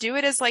like to just do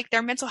it as like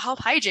their mental health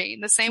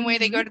hygiene, the same way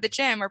they go to the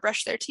gym or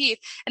brush their teeth.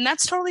 And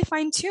that's totally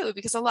fine too,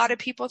 because a lot of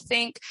people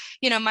think,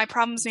 my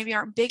problems maybe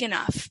aren't big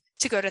enough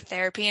to go to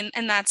therapy.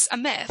 And that's a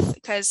myth,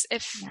 because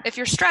if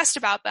you're stressed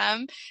about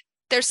them,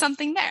 there's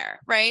something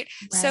there, right?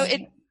 So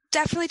it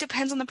definitely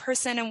depends on the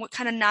person and what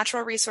kind of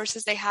natural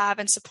resources they have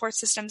and support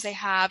systems they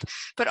have.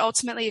 But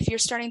ultimately, if you're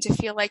starting to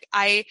feel like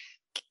I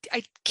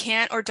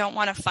can't or don't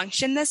want to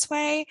function this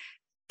way,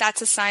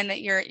 that's a sign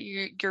that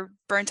you're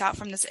burnt out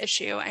from this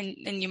issue,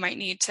 and you might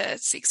need to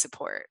seek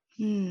support.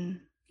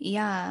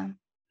 Yeah.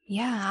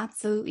 Yeah,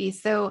 absolutely.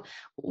 So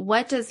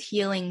what does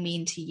healing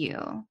mean to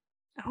you?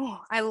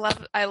 Oh, I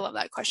love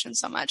that question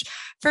so much.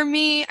 For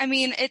me, I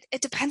mean,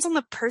 it depends on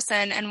the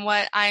person and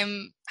what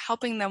I'm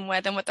helping them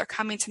with and what they're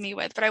coming to me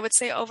with. But I would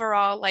say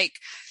overall, like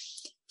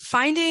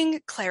finding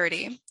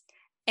clarity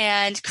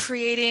and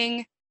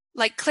creating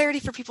like clarity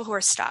for people who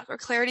are stuck, or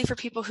clarity for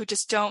people who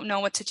just don't know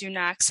what to do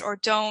next, or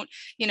don't,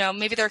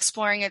 maybe they're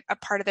exploring a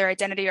part of their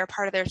identity or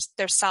part of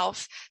their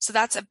self. So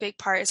that's a big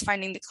part, is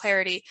finding the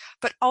clarity,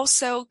 but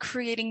also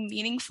creating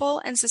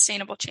meaningful and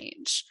sustainable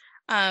change.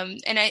 And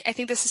I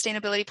think the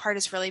sustainability part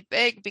is really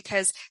big,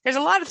 because there's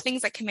a lot of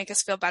things that can make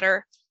us feel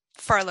better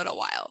for a little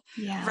while,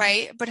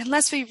 right? But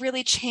unless we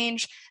really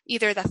change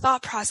either the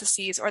thought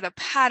processes or the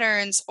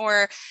patterns,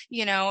 or,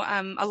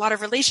 a lot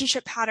of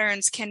relationship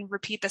patterns can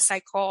repeat the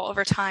cycle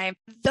over time.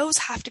 Those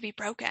have to be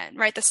broken,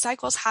 right? The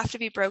cycles have to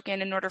be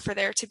broken in order for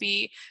there to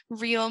be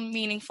real,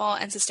 meaningful,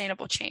 and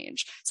sustainable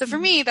change. So for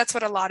me, that's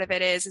what a lot of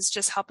it is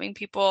just helping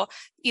people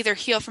either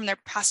heal from their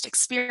past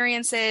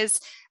experiences,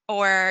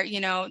 or,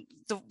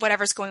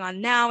 whatever's going on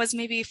now is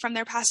maybe from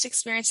their past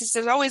experiences.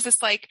 There's always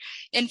this like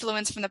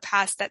influence from the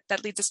past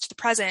that leads us to the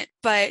present.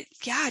 But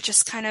yeah,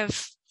 just kind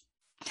of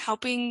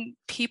helping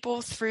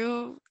people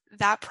through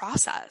that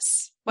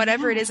process,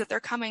 whatever it is that they're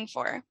coming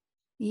for.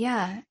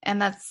 Yeah.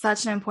 And that's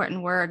such an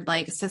important word,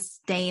 like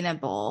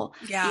sustainable.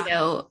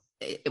 Yeah.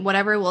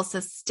 Whatever will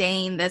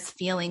sustain this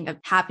feeling of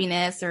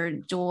happiness or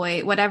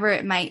joy, whatever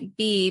it might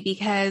be,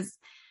 because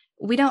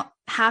we don't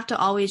have to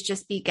always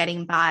just be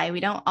getting by. We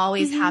don't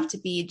always have to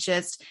be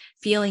just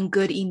feeling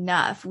good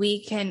enough.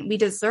 We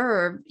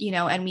deserve,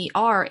 and we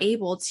are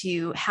able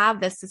to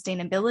have this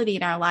sustainability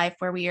in our life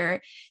where we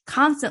are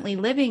constantly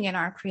living in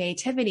our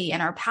creativity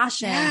and our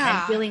passion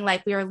and feeling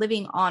like we are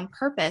living on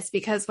purpose.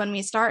 Because when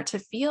we start to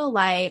feel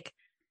like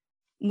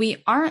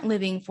we aren't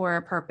living for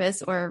a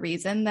purpose or a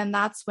reason, then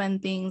that's when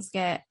things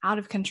get out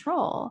of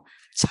control.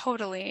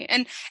 Totally.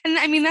 And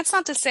I mean, that's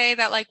not to say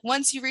that like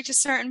once you reach a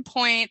certain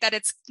point that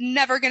it's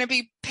never going to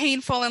be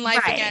painful in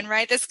life again,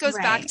 right? This goes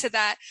back to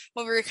that,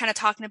 what we were kind of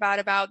talking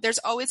about there's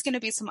always going to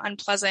be some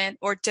unpleasant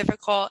or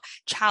difficult,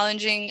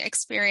 challenging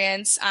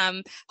experience.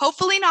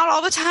 Hopefully not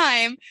all the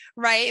time,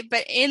 right?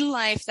 But in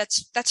life,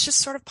 that's just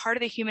sort of part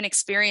of the human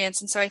experience.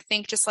 And so I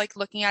think just like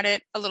looking at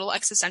it a little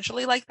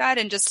existentially like that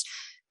and just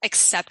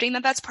accepting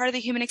that that's part of the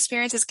human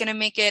experience is going to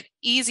make it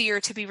easier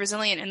to be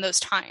resilient in those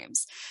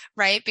times,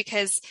 right?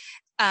 Because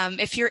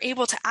if you're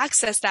able to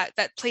access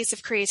that place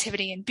of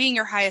creativity and being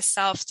your highest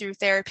self through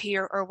therapy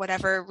or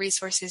whatever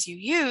resources you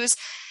use,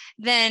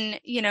 then,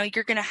 you know,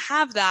 you're going to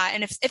have that.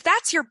 And if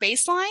that's your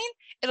baseline,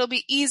 it'll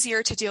be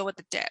easier to deal with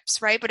the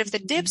dips, right? But if the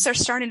dips are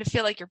starting to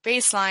feel like your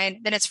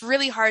baseline, then it's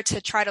really hard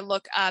to try to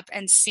look up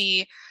and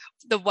see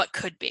the what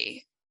could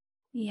be.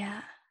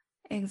 Yeah,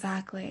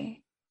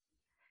 exactly.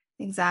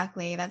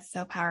 Exactly. That's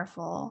so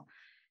powerful.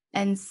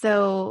 And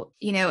so,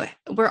 you know,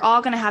 we're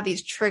all going to have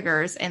these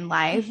triggers in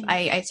life.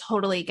 I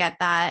totally get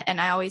that.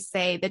 And I always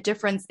say the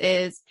difference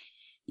is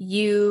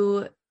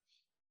you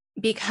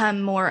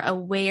become more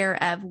aware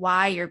of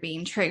why you're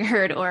being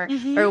triggered or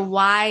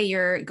why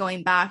you're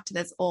going back to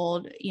this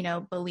old, you know,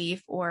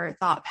 belief or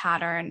thought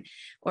pattern,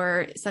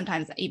 or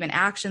sometimes even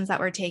actions that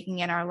we're taking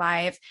in our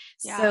life.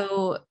 Yeah.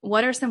 So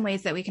what are some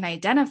ways that we can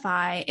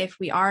identify if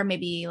we are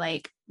maybe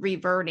like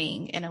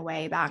reverting in a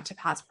way back to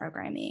past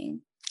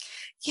programming?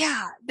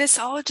 Yeah, this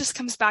all just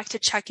comes back to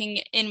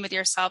checking in with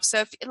yourself.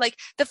 So if like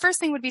the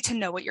first thing would be to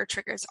know what your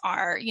triggers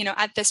are, you know,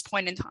 at this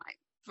point in time,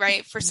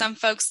 right? For some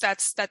folks,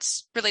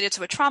 that's related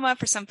to a trauma.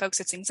 For some folks,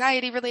 it's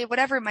anxiety related,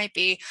 whatever it might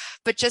be,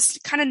 but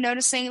just kind of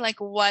noticing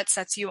like what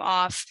sets you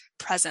off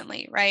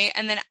presently, right?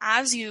 And then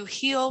as you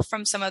heal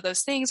from some of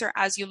those things, or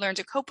as you learn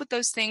to cope with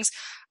those things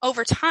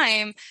over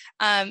time,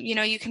 you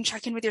know, you can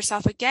check in with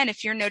yourself again.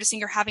 If you're noticing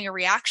you're having a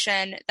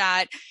reaction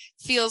that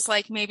feels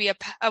like maybe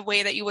a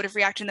way that you would have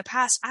reacted in the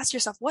past, ask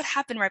yourself, what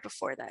happened right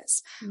before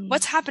this?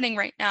 What's happening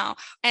right now?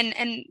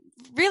 And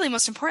really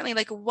most importantly,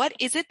 like, what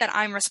is it that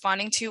I'm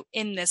responding to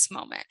in this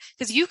moment?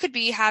 Because you could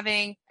be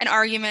having an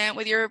argument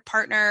with your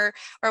partner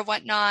or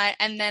whatnot,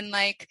 and then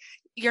like,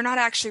 you're not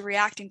actually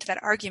reacting to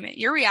that argument.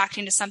 You're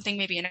reacting to something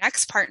maybe an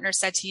ex-partner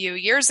said to you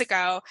years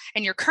ago,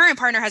 and your current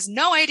partner has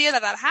no idea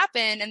that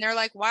happened. And they're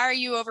like, why are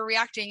you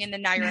overreacting? And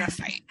then now you're in a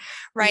fight,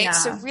 right? Yeah.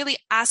 So really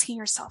asking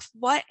yourself,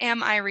 what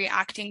am I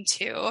reacting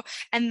to?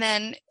 And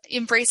then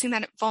embracing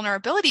that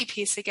vulnerability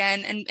piece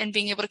again, and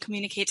being able to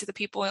communicate to the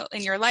people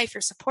in your life,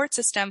 your support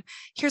system,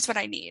 here's what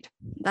I need.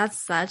 That's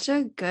such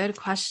a good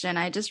question.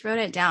 I just wrote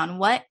it down.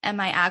 What am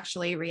I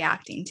actually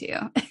reacting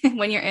to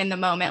when you're in the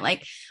moment?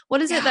 Like,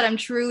 what is it that I'm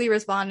truly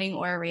responding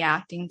or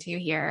reacting to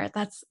here?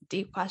 That's a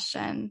deep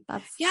question.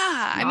 That's an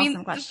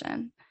awesome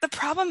question. The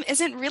problem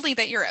isn't really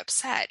that you're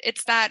upset.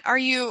 It's that, are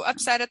you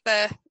upset at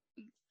the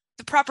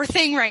proper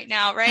thing right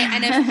now, right?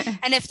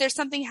 And if there's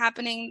something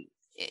happening,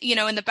 you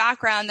know, in the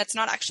background that's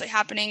not actually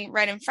happening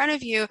right in front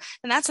of you,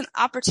 then that's an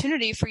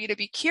opportunity for you to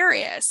be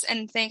curious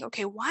and think,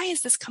 okay, why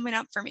is this coming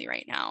up for me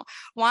right now?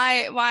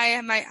 Why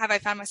have I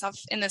found myself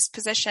in this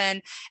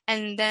position?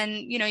 And then,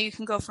 you know, you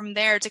can go from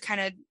there to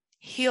kind of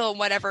heal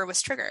whatever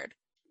was triggered.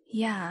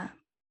 Yeah.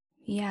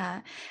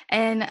 Yeah.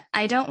 And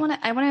I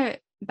want to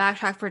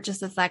backtrack for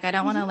just a sec. I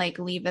don't want to like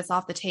leave this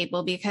off the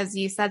table, because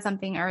you said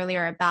something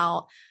earlier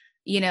about,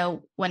 you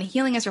know, when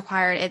healing is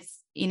required, it's,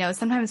 you know,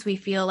 sometimes we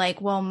feel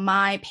like, well,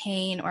 my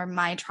pain or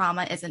my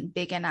trauma isn't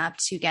big enough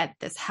to get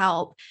this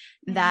help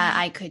that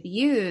I could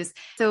use.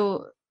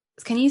 So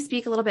can you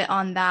speak a little bit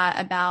on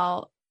that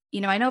about, you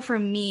know, I know for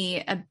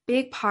me, a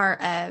big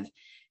part of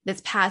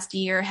this past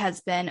year has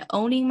been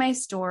owning my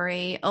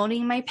story,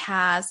 owning my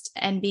past,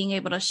 and being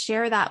able to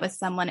share that with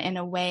someone in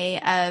a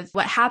way of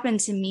what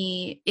happened to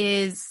me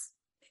is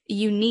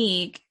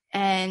unique.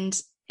 And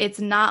it's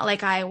not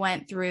like I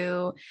went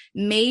through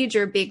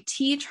major big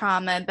T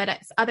trauma, but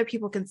other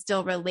people can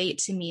still relate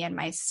to me and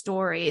my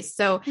story.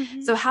 So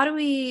how do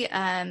we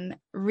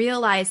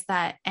realize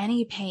that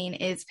any pain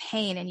is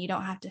pain and you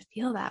don't have to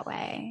feel that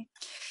way?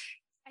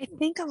 I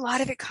think a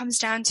lot of it comes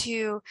down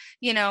to,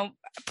 you know,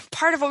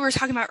 part of what we were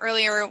talking about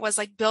earlier was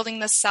like building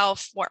the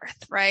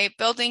self-worth, right?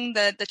 Building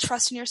the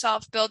trust in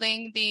yourself,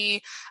 building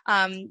the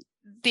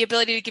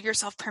ability to give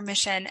yourself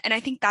permission. And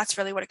I think that's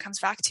really what it comes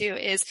back to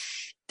is,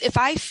 if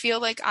I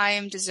feel like I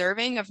am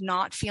deserving of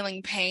not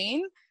feeling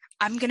pain,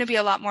 I'm going to be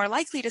a lot more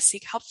likely to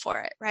seek help for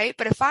it, right?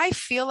 But if I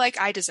feel like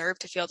I deserve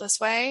to feel this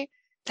way,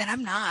 then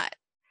I'm not,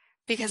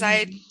 because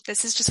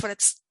this is just what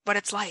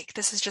it's like.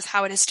 This is just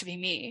how it is to be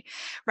me,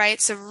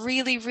 right? So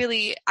really,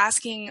 really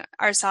asking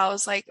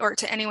ourselves, like, or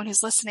to anyone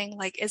who's listening,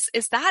 like,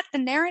 is that the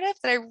narrative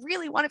that I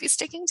really want to be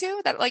sticking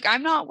to? That like,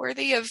 I'm not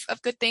worthy of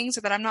good things,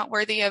 or that I'm not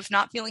worthy of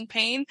not feeling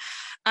pain.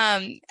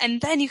 And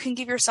then you can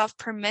give yourself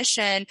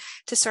permission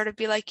to sort of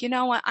be like, you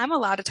know what, I'm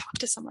allowed to talk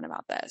to someone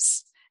about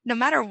this. No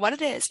matter what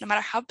it is, no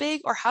matter how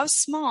big or how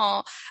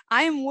small,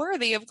 I am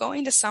worthy of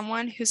going to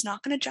someone who's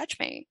not going to judge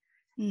me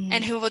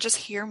and who will just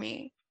hear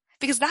me.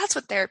 because that's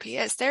what therapy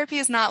is. Therapy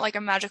is not like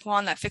a magic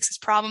wand that fixes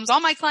problems. All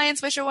my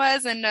clients wish it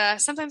was, and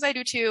sometimes I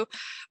do too,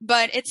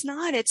 but it's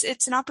not.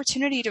 It's an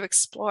opportunity to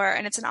explore,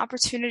 and it's an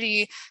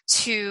opportunity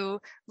to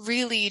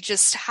really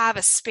just have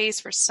a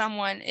space where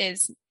someone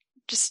is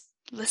just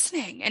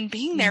listening and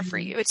being there for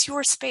you. It's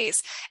your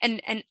space,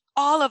 and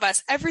all of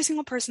us, every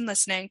single person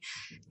listening,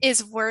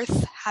 is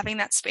worth having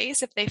that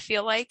space if they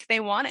feel like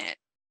they want it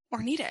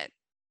or need it.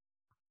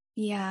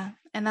 Yeah.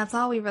 And that's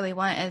all we really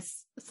want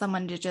is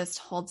someone to just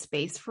hold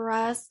space for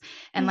us.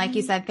 And like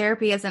you said,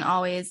 therapy isn't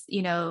always,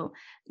 going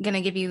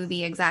to give you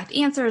the exact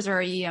answers,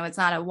 or, it's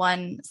not a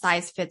one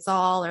size fits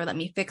all or let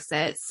me fix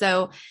it.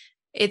 So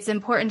it's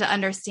important to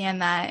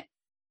understand that.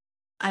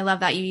 I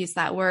love that you use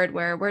that word,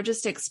 where we're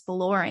just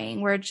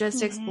exploring. We're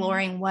just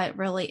exploring what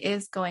really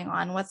is going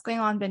on, what's going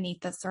on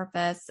beneath the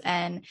surface.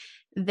 And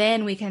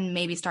then we can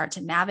maybe start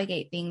to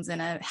navigate things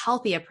in a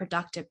healthy, a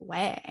productive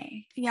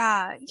way.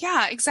 Yeah,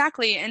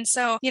 exactly. And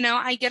so,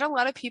 I get a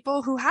lot of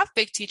people who have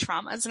big T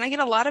traumas, and I get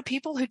a lot of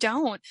people who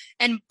don't.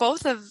 And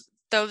both of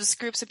those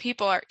groups of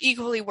people are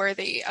equally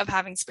worthy of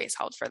having space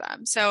held for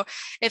them. So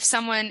if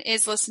someone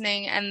is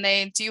listening and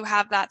they do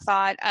have that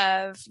thought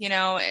of,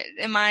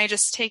 am I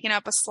just taking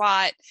up a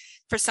slot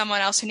for someone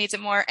else who needs it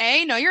more?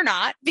 No, you're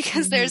not,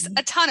 because there's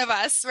a ton of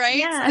us, right?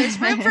 Yeah. So there's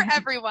room for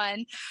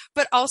everyone,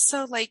 but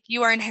also like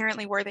you are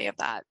inherently worthy of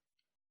that,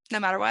 no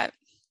matter what.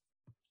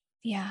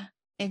 Yeah,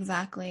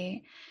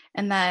 exactly.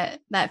 And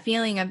that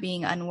feeling of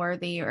being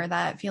unworthy, or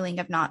that feeling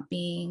of not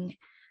being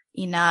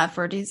enough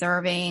or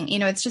deserving,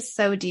 it's just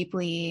so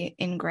deeply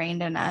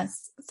ingrained in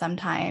us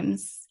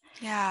sometimes.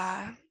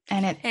 Yeah.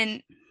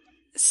 And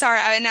sorry,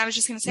 and I was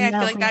just going to say, I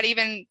feel like please. that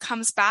even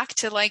comes back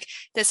to like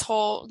this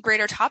whole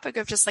greater topic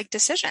of just like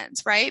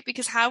decisions, right?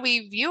 Because how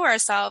we view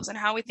ourselves and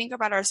how we think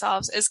about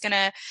ourselves is going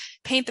to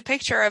paint the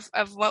picture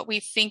of what we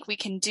think we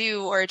can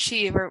do or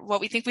achieve, or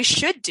what we think we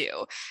should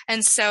do.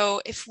 And so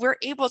if we're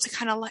able to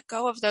kind of let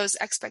go of those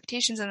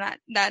expectations and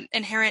that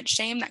inherent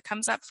shame that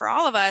comes up for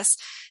all of us,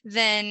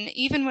 then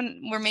even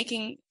when we're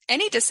making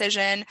any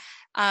decision,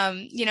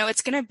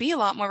 it's going to be a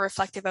lot more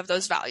reflective of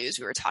those values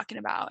we were talking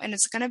about. And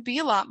it's going to be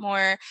a lot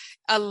more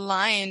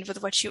aligned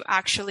with what you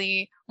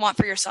actually want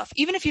for yourself,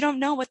 even if you don't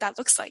know what that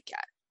looks like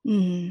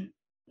yet.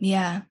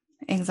 Yeah,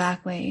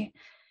 exactly.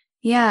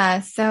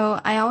 Yeah. So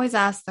I always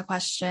ask the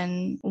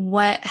question,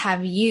 what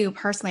have you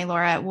personally,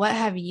 Laura, what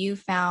have you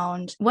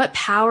found? What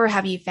power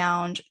have you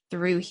found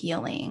through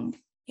healing?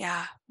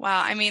 Yeah.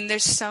 Wow. I mean,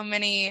 there's so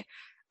many.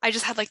 I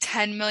just had like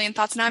 10 million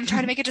thoughts. Now I'm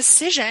trying to make a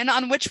decision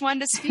on which one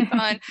to speak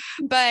on.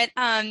 But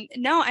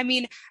no, I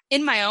mean,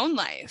 in my own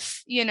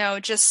life,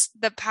 just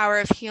the power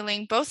of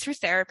healing, both through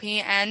therapy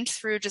and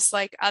through just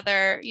like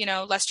other,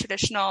 less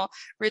traditional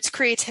routes,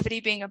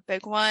 creativity being a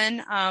big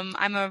one.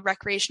 I'm a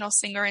recreational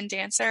singer and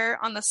dancer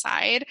on the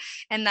side,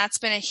 and that's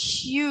been a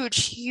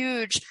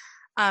huge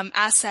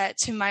asset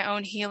to my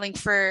own healing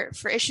for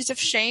issues of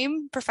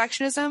shame,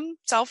 perfectionism,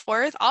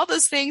 self-worth, all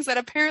those things that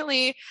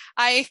apparently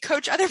I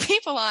coach other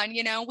people on.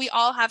 We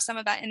all have some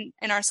of that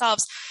in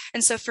ourselves.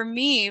 And so for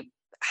me,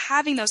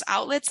 having those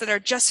outlets that are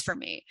just for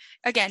me,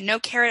 again, no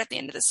carrot at the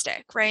end of the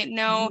stick, right?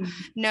 No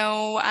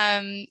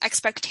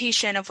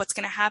expectation of what's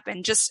going to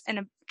happen, just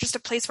a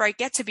place where I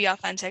get to be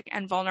authentic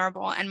and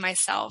vulnerable and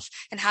myself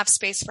and have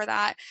space for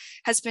that,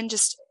 has been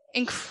just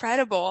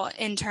incredible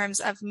in terms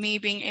of me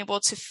being able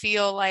to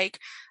feel like,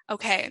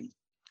 okay,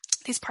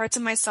 these parts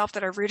of myself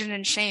that are rooted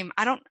in shame,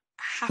 I don't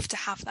have to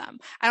have them.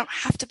 I don't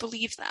have to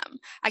believe them.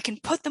 I can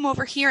put them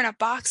over here in a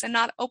box and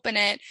not open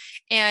it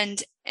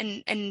and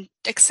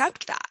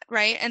accept that,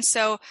 right? And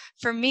so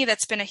for me,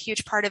 that's been a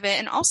huge part of it.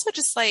 And also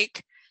just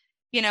like,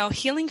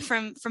 healing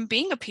from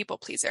being a people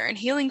pleaser, and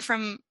healing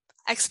from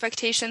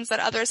expectations that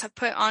others have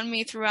put on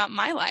me throughout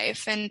my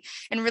life, and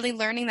really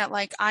learning that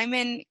like I'm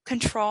in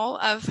control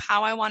of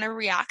how I want to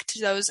react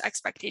to those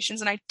expectations,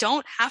 and I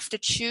don't have to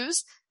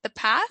choose the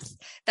path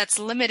that's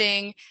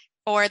limiting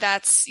or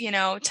that's,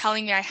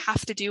 telling me I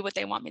have to do what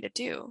they want me to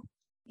do.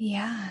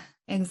 Yeah,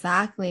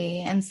 exactly.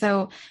 And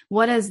so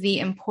what is the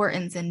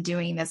importance in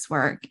doing this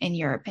work, in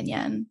your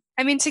opinion?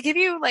 I mean, to give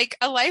you like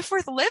a life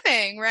worth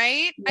living,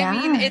 right? Yeah. I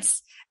mean,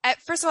 it's,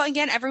 first of all,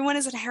 again, everyone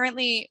is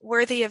inherently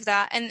worthy of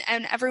that. And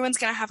everyone's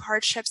going to have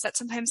hardships that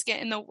sometimes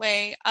get in the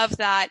way of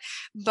that.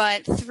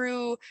 But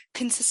through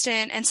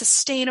consistent and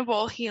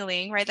sustainable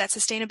healing, right? That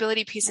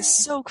sustainability piece is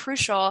so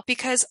crucial,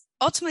 because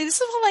ultimately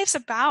this is what life's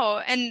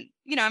about. And,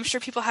 I'm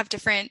sure people have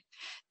different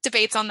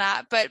debates on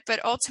that, but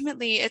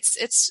ultimately it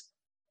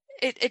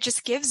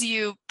just gives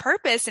you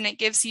purpose, and it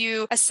gives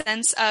you a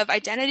sense of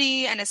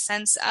identity and a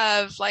sense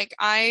of like,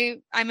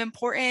 I'm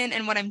important,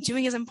 and what I'm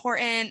doing is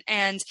important,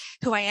 and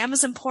who I am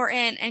is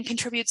important, and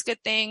contributes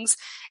good things.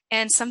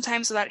 And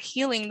sometimes without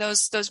healing,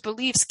 those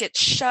beliefs get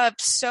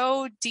shoved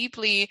so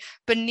deeply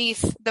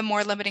beneath the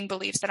more limiting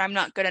beliefs that I'm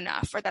not good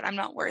enough, or that I'm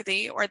not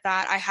worthy, or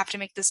that I have to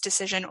make this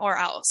decision or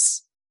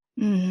else.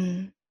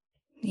 Mm-hmm.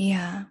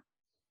 Yeah.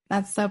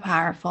 That's so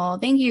powerful.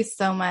 Thank you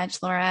so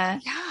much, Laura.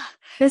 Yeah.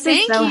 This is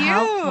Thank so you.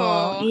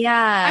 helpful.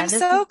 Yeah, I'm this is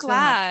so so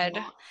glad.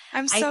 helpful.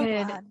 I'm so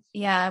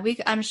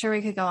glad. I'm sure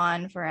we could go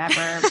on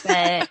forever,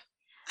 but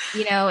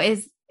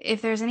Is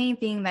if there's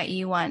anything that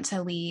you want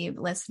to leave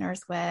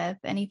listeners with,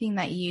 anything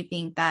that you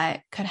think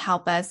that could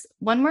help us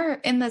when we're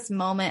in this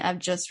moment of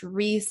just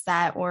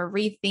reset or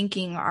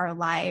rethinking our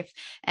life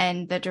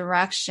and the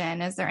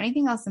direction, is there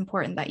anything else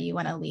important that you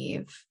want to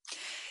leave?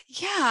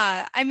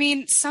 Yeah, I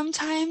mean,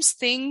 sometimes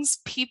things,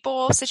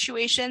 people,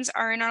 situations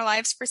are in our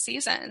lives for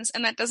seasons,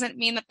 and that doesn't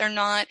mean that they're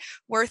not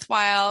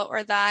worthwhile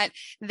or that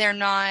they're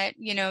not,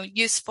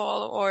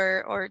 useful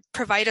or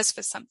provide us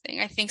with something.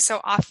 I think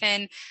so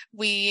often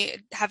we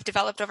have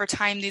developed over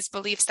time these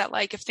beliefs that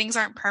like if things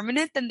aren't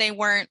permanent, then they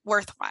weren't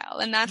worthwhile,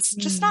 and that's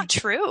just not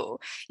true.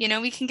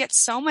 We can get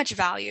so much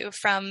value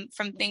from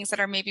things that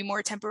are maybe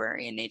more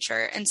temporary in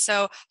nature, and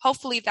so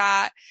hopefully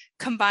that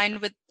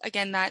combined with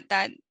again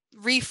that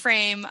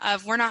reframe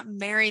of we're not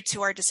married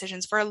to our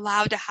decisions. We're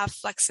allowed to have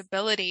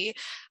flexibility.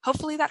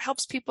 Hopefully that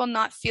helps people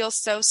not feel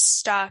so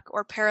stuck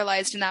or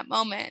paralyzed in that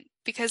moment,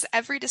 because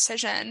every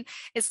decision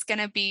is going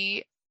to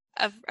be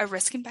a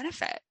risk and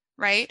benefit,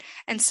 right?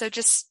 And so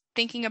just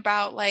thinking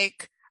about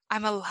like,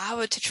 I'm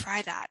allowed to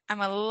try that. I'm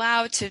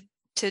allowed to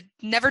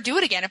never do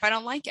it again if I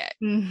don't like it.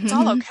 It's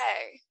all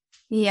okay.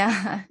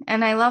 Yeah.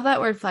 And I love that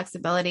word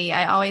flexibility.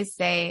 I always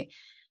say,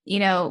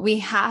 we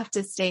have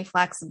to stay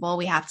flexible.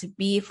 We have to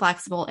be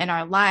flexible in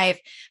our life.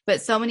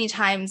 But so many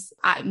times,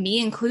 me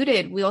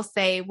included, we'll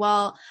say,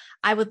 well,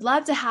 I would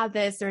love to have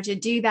this or to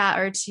do that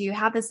or to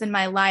have this in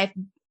my life,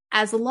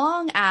 as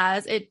long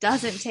as it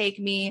doesn't take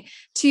me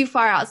too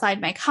far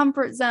outside my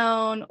comfort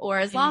zone, or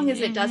as long as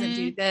it doesn't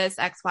do this,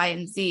 X, Y,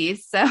 and Z.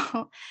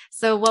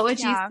 So what would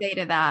you say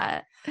to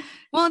that?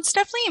 Well, it's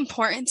definitely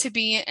important to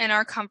be in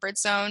our comfort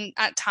zone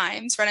at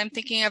times, right? I'm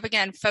thinking of,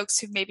 again, folks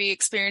who've maybe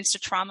experienced a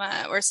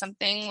trauma or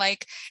something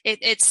like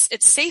it's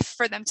safe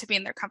for them to be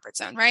in their comfort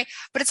zone, right?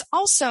 But it's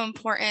also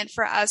important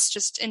for us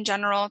just in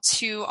general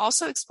to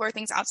also explore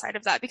things outside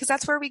of that, because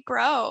that's where we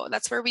grow.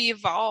 That's where we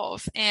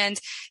evolve. And,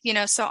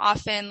 so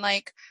often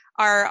like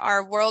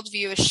our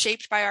worldview is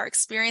shaped by our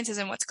experiences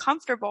and what's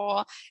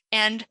comfortable.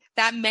 And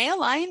that may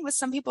align with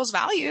some people's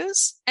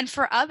values, and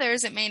for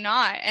others, it may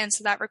not. And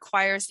so that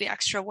requires the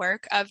extra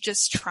work of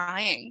just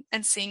trying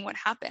and seeing what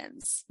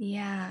happens.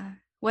 Yeah.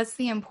 What's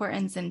the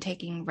importance in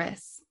taking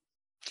risks?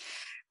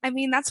 I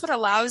mean, that's what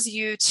allows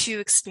you to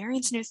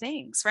experience new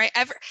things, right?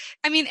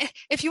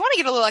 If you want to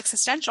get a little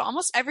existential,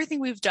 almost everything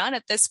we've done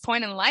at this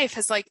point in life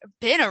has like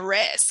been a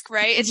risk,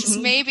 right? It's just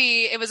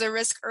maybe it was a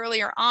risk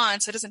earlier on,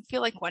 so it doesn't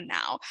feel like one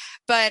now.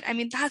 But I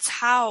mean, that's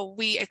how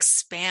we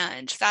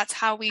expand. That's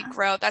how we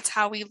grow. That's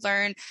how we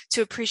learn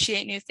to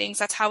appreciate new things.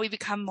 That's how we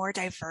become more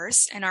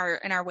diverse in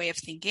our way of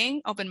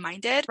thinking,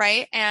 open-minded,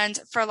 right? And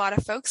for a lot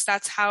of folks,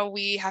 that's how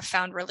we have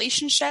found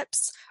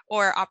relationships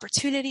or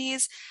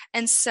opportunities.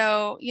 And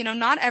so,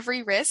 not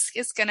every risk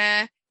is going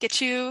to get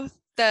you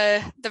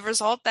the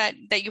result that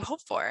you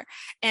hope for.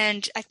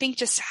 And I think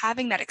just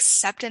having that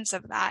acceptance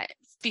of that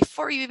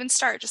before you even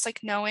start, just like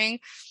knowing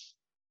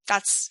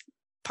that's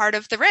part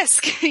of the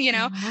risk,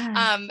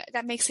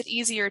 that makes it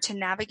easier to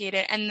navigate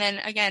it. And then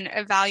again,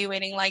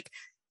 evaluating like,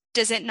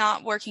 does it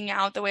not working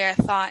out the way I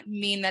thought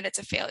mean that it's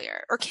a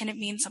failure, or can it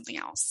mean something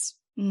else?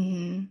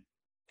 Mm-hmm.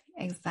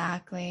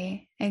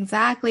 Exactly.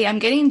 I'm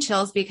getting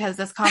chills because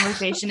this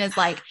conversation is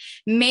like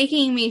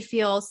making me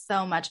feel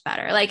so much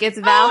better. Like it's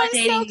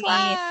validating me,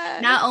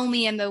 not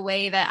only in the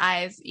way that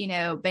I've,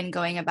 been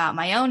going about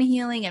my own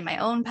healing in my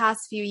own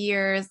past few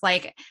years,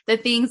 like the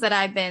things that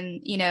I've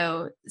been,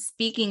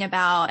 speaking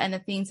about and the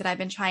things that I've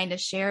been trying to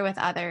share with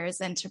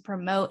others and to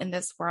promote in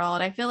this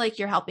world. I feel like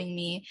you're helping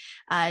me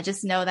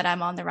just know that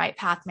I'm on the right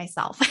path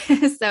myself.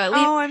 So at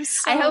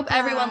least I hope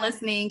everyone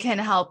listening can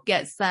help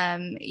get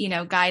some,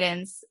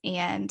 guidance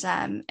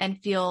and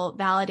feel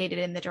validated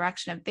in the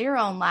direction of their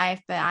own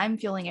life. But I'm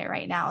feeling it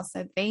right now.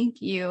 So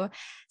thank you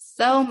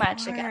so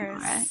much again,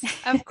 Laura.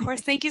 Of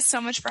course. Thank you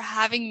so much for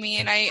having me.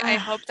 And I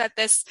hope that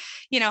this,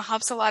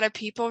 helps a lot of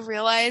people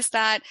realize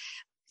that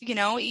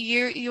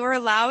you're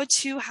allowed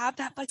to have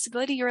that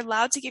flexibility. You're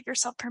allowed to give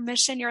yourself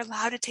permission. You're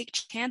allowed to take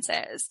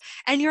chances,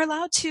 and you're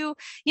allowed to,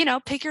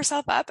 pick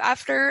yourself up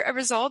after a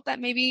result that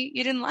maybe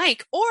you didn't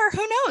like, or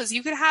who knows,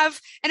 you could have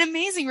an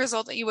amazing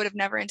result that you would have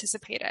never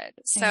anticipated.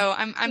 So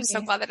I'm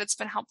so glad that it's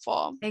been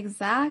helpful.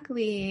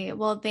 Exactly.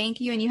 Well,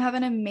 thank you. And you have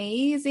an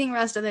amazing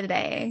rest of the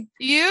day.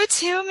 You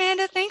too,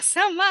 Amanda. Thanks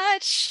so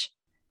much.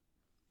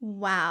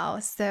 Wow.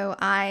 So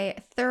I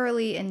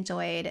thoroughly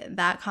enjoyed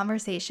that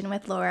conversation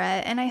with Laura,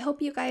 and I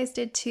hope you guys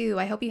did too.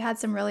 I hope you had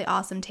some really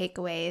awesome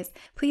takeaways.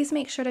 Please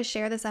make sure to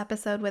share this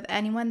episode with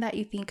anyone that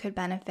you think could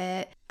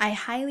benefit. I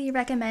highly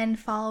recommend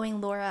following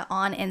Laura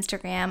on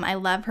Instagram. I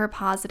love her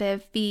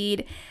positive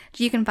feed.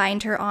 You can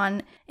find her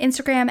on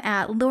Instagram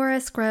at Laura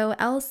Sgro,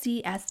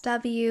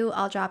 LCSW.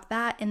 I'll drop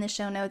that in the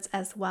show notes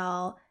as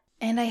well.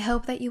 And I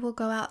hope that you will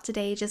go out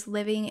today just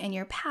living in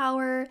your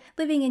power,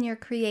 living in your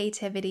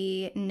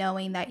creativity,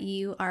 knowing that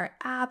you are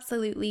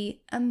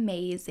absolutely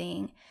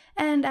amazing.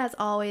 And as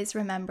always,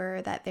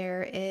 remember that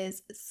there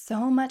is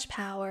so much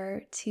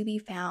power to be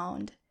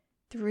found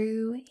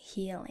through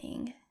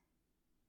healing.